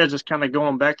 Yeah, just kind of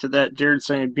going back to that, Jared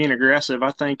saying being aggressive.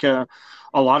 I think a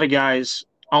lot of guys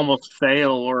almost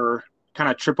fail or kind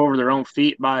of trip over their own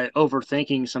feet by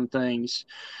overthinking some things.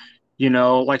 You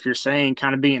know, like you're saying,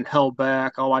 kind of being held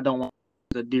back. Oh, I don't want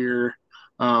the deer.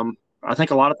 I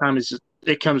think a lot of times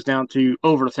it comes down to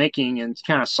overthinking and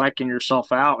kind of psyching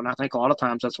yourself out. And I think a lot of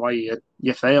times that's why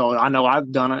you fail. I know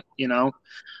I've done it, you know.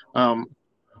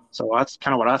 So that's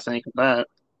kind of what I think of that.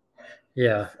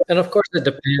 Yeah, and of course it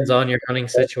depends on your hunting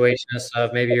situation and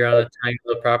stuff. Maybe you're on a tiny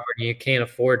little property and you can't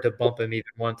afford to bump him even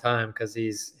one time because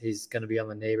he's going to be on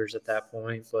the neighbors at that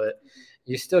point. But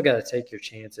you still got to take your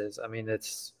chances. I mean,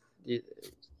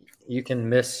 you can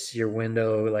miss your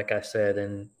window, like I said,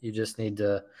 and you just need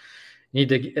to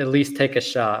at least take a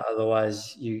shot.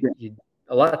 Otherwise, you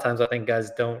a lot of times I think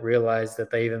guys don't realize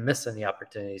that they even miss any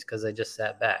opportunities because they just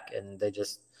sat back and they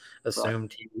just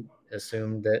assumed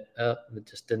that it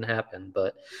just didn't happen.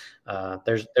 But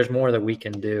there's more that we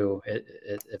can do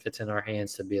if it's in our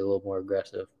hands to be a little more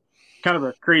aggressive. Kind of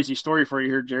a crazy story for you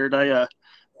here, Jared. I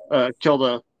killed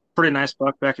a pretty nice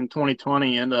buck back in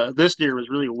 2020, and this deer was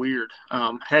really weird.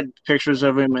 Had pictures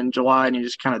of him in July, and he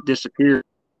just kind of disappeared.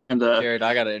 And Jared,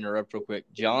 I got to interrupt real quick.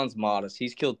 John's modest.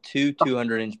 He's killed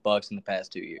 200-inch bucks in the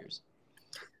past 2 years.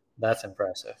 That's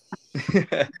impressive.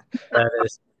 That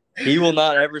is. He will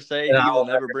not ever say he will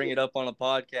never bring it up on a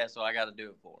podcast, so I got to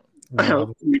do it for him.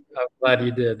 No, I'm glad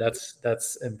you did.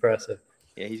 That's impressive.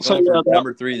 Yeah, he's going for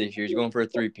number 3 this year. He's going for a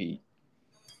 3-peat.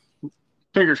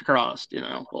 Fingers crossed, you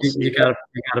know. You got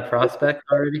a prospect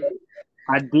already?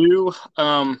 I do.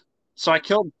 So I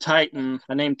killed Titan.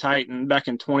 I named Titan back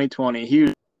in 2020. He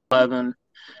was 11,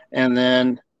 and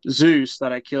then Zeus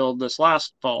that I killed this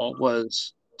last fall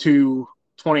was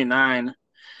 229,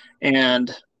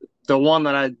 and the one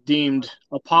that I deemed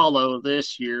Apollo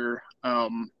this year, I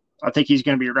think he's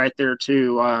going to be right there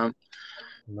too.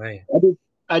 Man.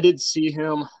 I did see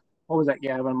him. What was that,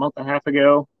 Gavin? A month and a half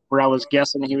ago, where I was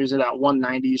guessing he was at that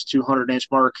 190s, 200-inch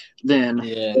mark then.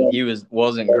 Yeah, and he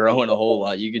wasn't growing a whole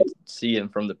lot. You could see him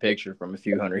from the picture from a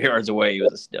few hundred yards away. He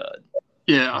was a stud.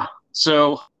 Yeah.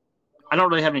 So I don't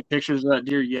really have any pictures of that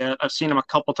deer yet. I've seen him a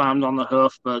couple times on the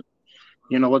hoof, but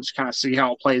you know, we'll just kind of see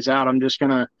how it plays out. I'm just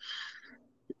gonna,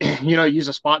 you know, use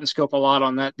a spot and scope a lot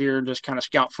on that deer and just kind of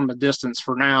scout from a distance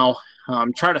for now.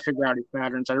 Try to figure out his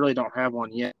patterns. I really don't have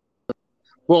one yet.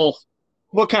 We'll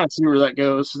kind of see where that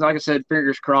goes. Like I said,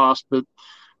 fingers crossed, but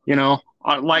you know,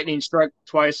 lightning struck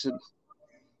twice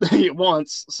at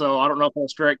once, so I don't know if I'll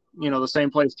strike, you know, the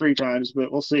same place 3 times,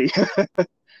 but we'll see.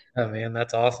 Oh man,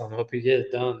 that's awesome. Hope you get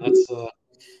it done.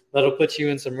 That'll put you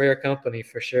in some rare company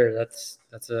for sure. That's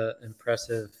a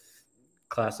impressive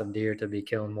class of deer to be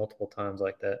killing multiple times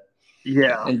like that.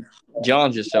 Yeah. And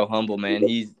John's just so humble, man.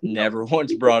 He's never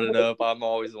once brought it up. I'm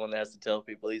always the one that has to tell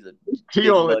people he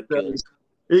always does.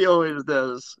 He always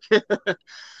does.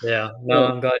 Yeah. No,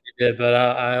 I'm glad you did, but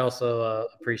I also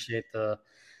appreciate the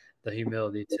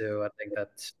humility too. I think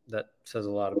that says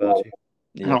a lot about you.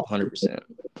 Yeah, 100%.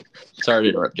 Sorry to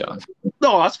interrupt, John.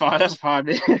 No, that's fine. That's fine.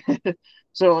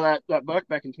 So that buck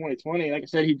back in 2020, like I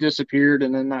said, he disappeared,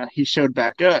 and then he showed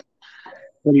back up.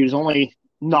 But he was only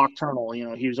nocturnal. You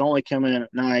know, he was only coming in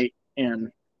at night,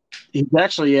 and he's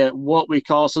actually at what we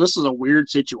call. So this is a weird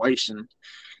situation.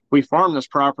 We farm this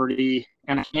property,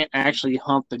 and I can't actually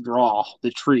hunt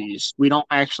the trees. We don't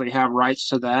actually have rights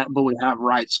to that, but we have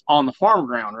rights on the farm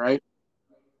ground, right?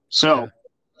 So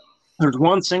there's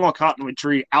one single cottonwood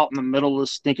tree out in the middle of the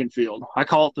stinking field. I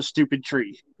call it the stupid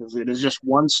tree because it is just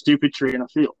one stupid tree in a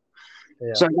field.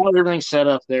 Yeah. So I got everything set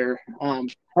up there.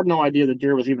 Had no idea the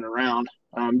deer was even around.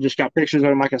 Just got pictures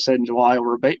of him, like I said, in July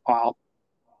over a bait pile,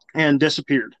 and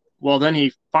disappeared. Well, then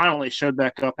he finally showed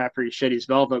back up after he shed his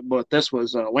velvet, but this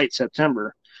was late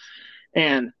September.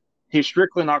 And he's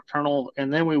strictly nocturnal,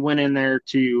 and then we went in there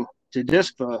to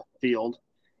disc the field,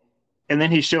 and then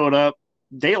he showed up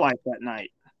daylight that night.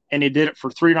 And he did it for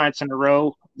 3 nights in a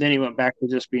row. Then he went back to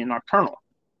just being nocturnal.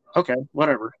 Okay,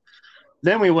 whatever.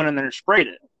 Then we went in there and sprayed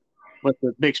it with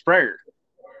the big sprayer.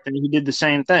 And he did the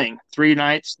same thing. 3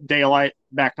 nights, daylight,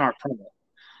 back nocturnal.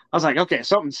 I was like, okay,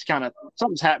 something's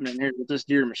happening here with this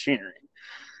deer machinery.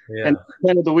 Yeah. And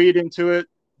planted the weed into it.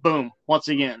 Boom. Once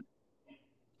again,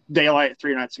 daylight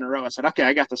 3 nights in a row. I said, okay,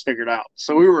 I got this figured out.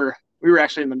 So we were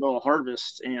actually in the middle of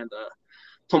harvest, and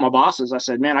told my bosses, I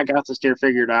said, man, I got this deer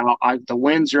figured out. The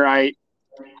wind's right.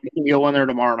 I can go in there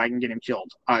tomorrow and I can get him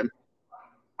killed.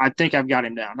 I think I've got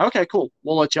him down. Okay, cool.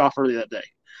 We'll let you off early that day.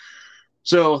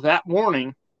 So that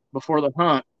morning before the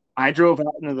hunt, I drove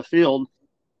out into the field,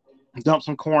 dumped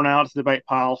some corn out to the bait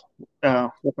pile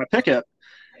with my pickup.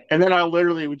 And then I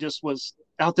literally was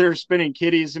out there spinning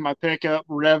kitties in my pickup,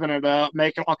 revving it up,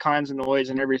 making all kinds of noise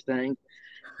and everything.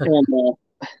 And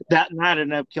that night I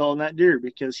ended up killing that deer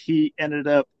because he ended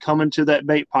up coming to that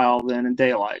bait pile then in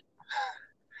daylight.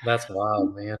 That's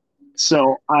wild, man.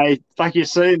 So like you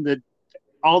said, that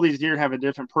all these deer have a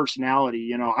different personality.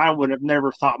 You know, I would have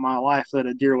never thought in my life that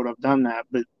a deer would have done that,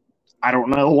 but I don't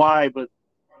know why, but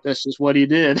that's just what he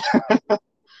did.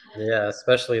 Yeah,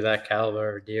 especially that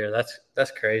caliber of deer.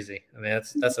 That's crazy. I mean,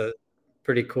 that's a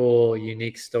pretty cool,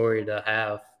 unique story to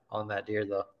have on that deer,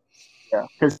 though. Yeah,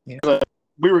 because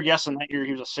we were guessing that year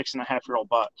he was a 6.5-year-old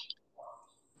buck.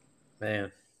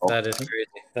 Man, that is crazy.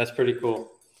 That's pretty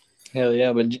cool. Hell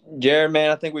yeah. But Jared,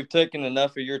 man, I think we've taken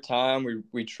enough of your time.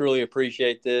 We truly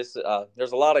appreciate this.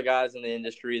 There's a lot of guys in the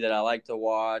industry that I like to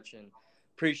watch and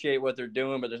appreciate what they're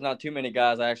doing, but there's not too many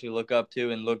guys I actually look up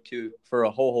to and look to for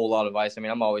a whole lot of advice. I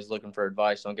mean, I'm always looking for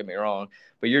advice, don't get me wrong,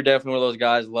 but you're definitely one of those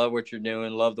guys. Love what you're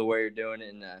doing, love the way you're doing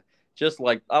it, and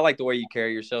I like the way you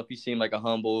carry yourself. You seem like a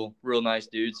humble, real nice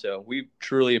dude, so we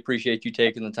truly appreciate you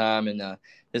taking the time, and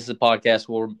this is a podcast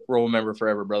we'll remember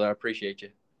forever, brother. I appreciate you.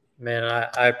 Man,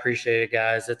 I appreciate it,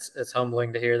 guys. It's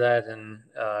humbling to hear that, and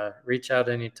reach out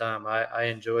anytime. I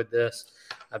enjoyed this.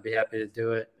 I'd be happy to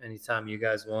do it anytime you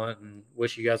guys want, and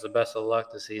wish you guys the best of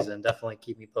luck this season. Definitely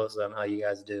keep me posted on how you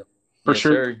guys do. For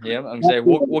sure. Sir. Yeah, I'm saying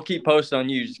we'll keep posting on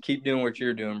you. Just keep doing what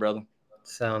you're doing, brother.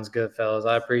 Sounds good, fellas.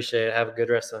 I appreciate it. Have a good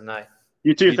rest of the night.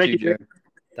 You too. Thank you, Jared.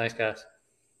 Thanks, guys.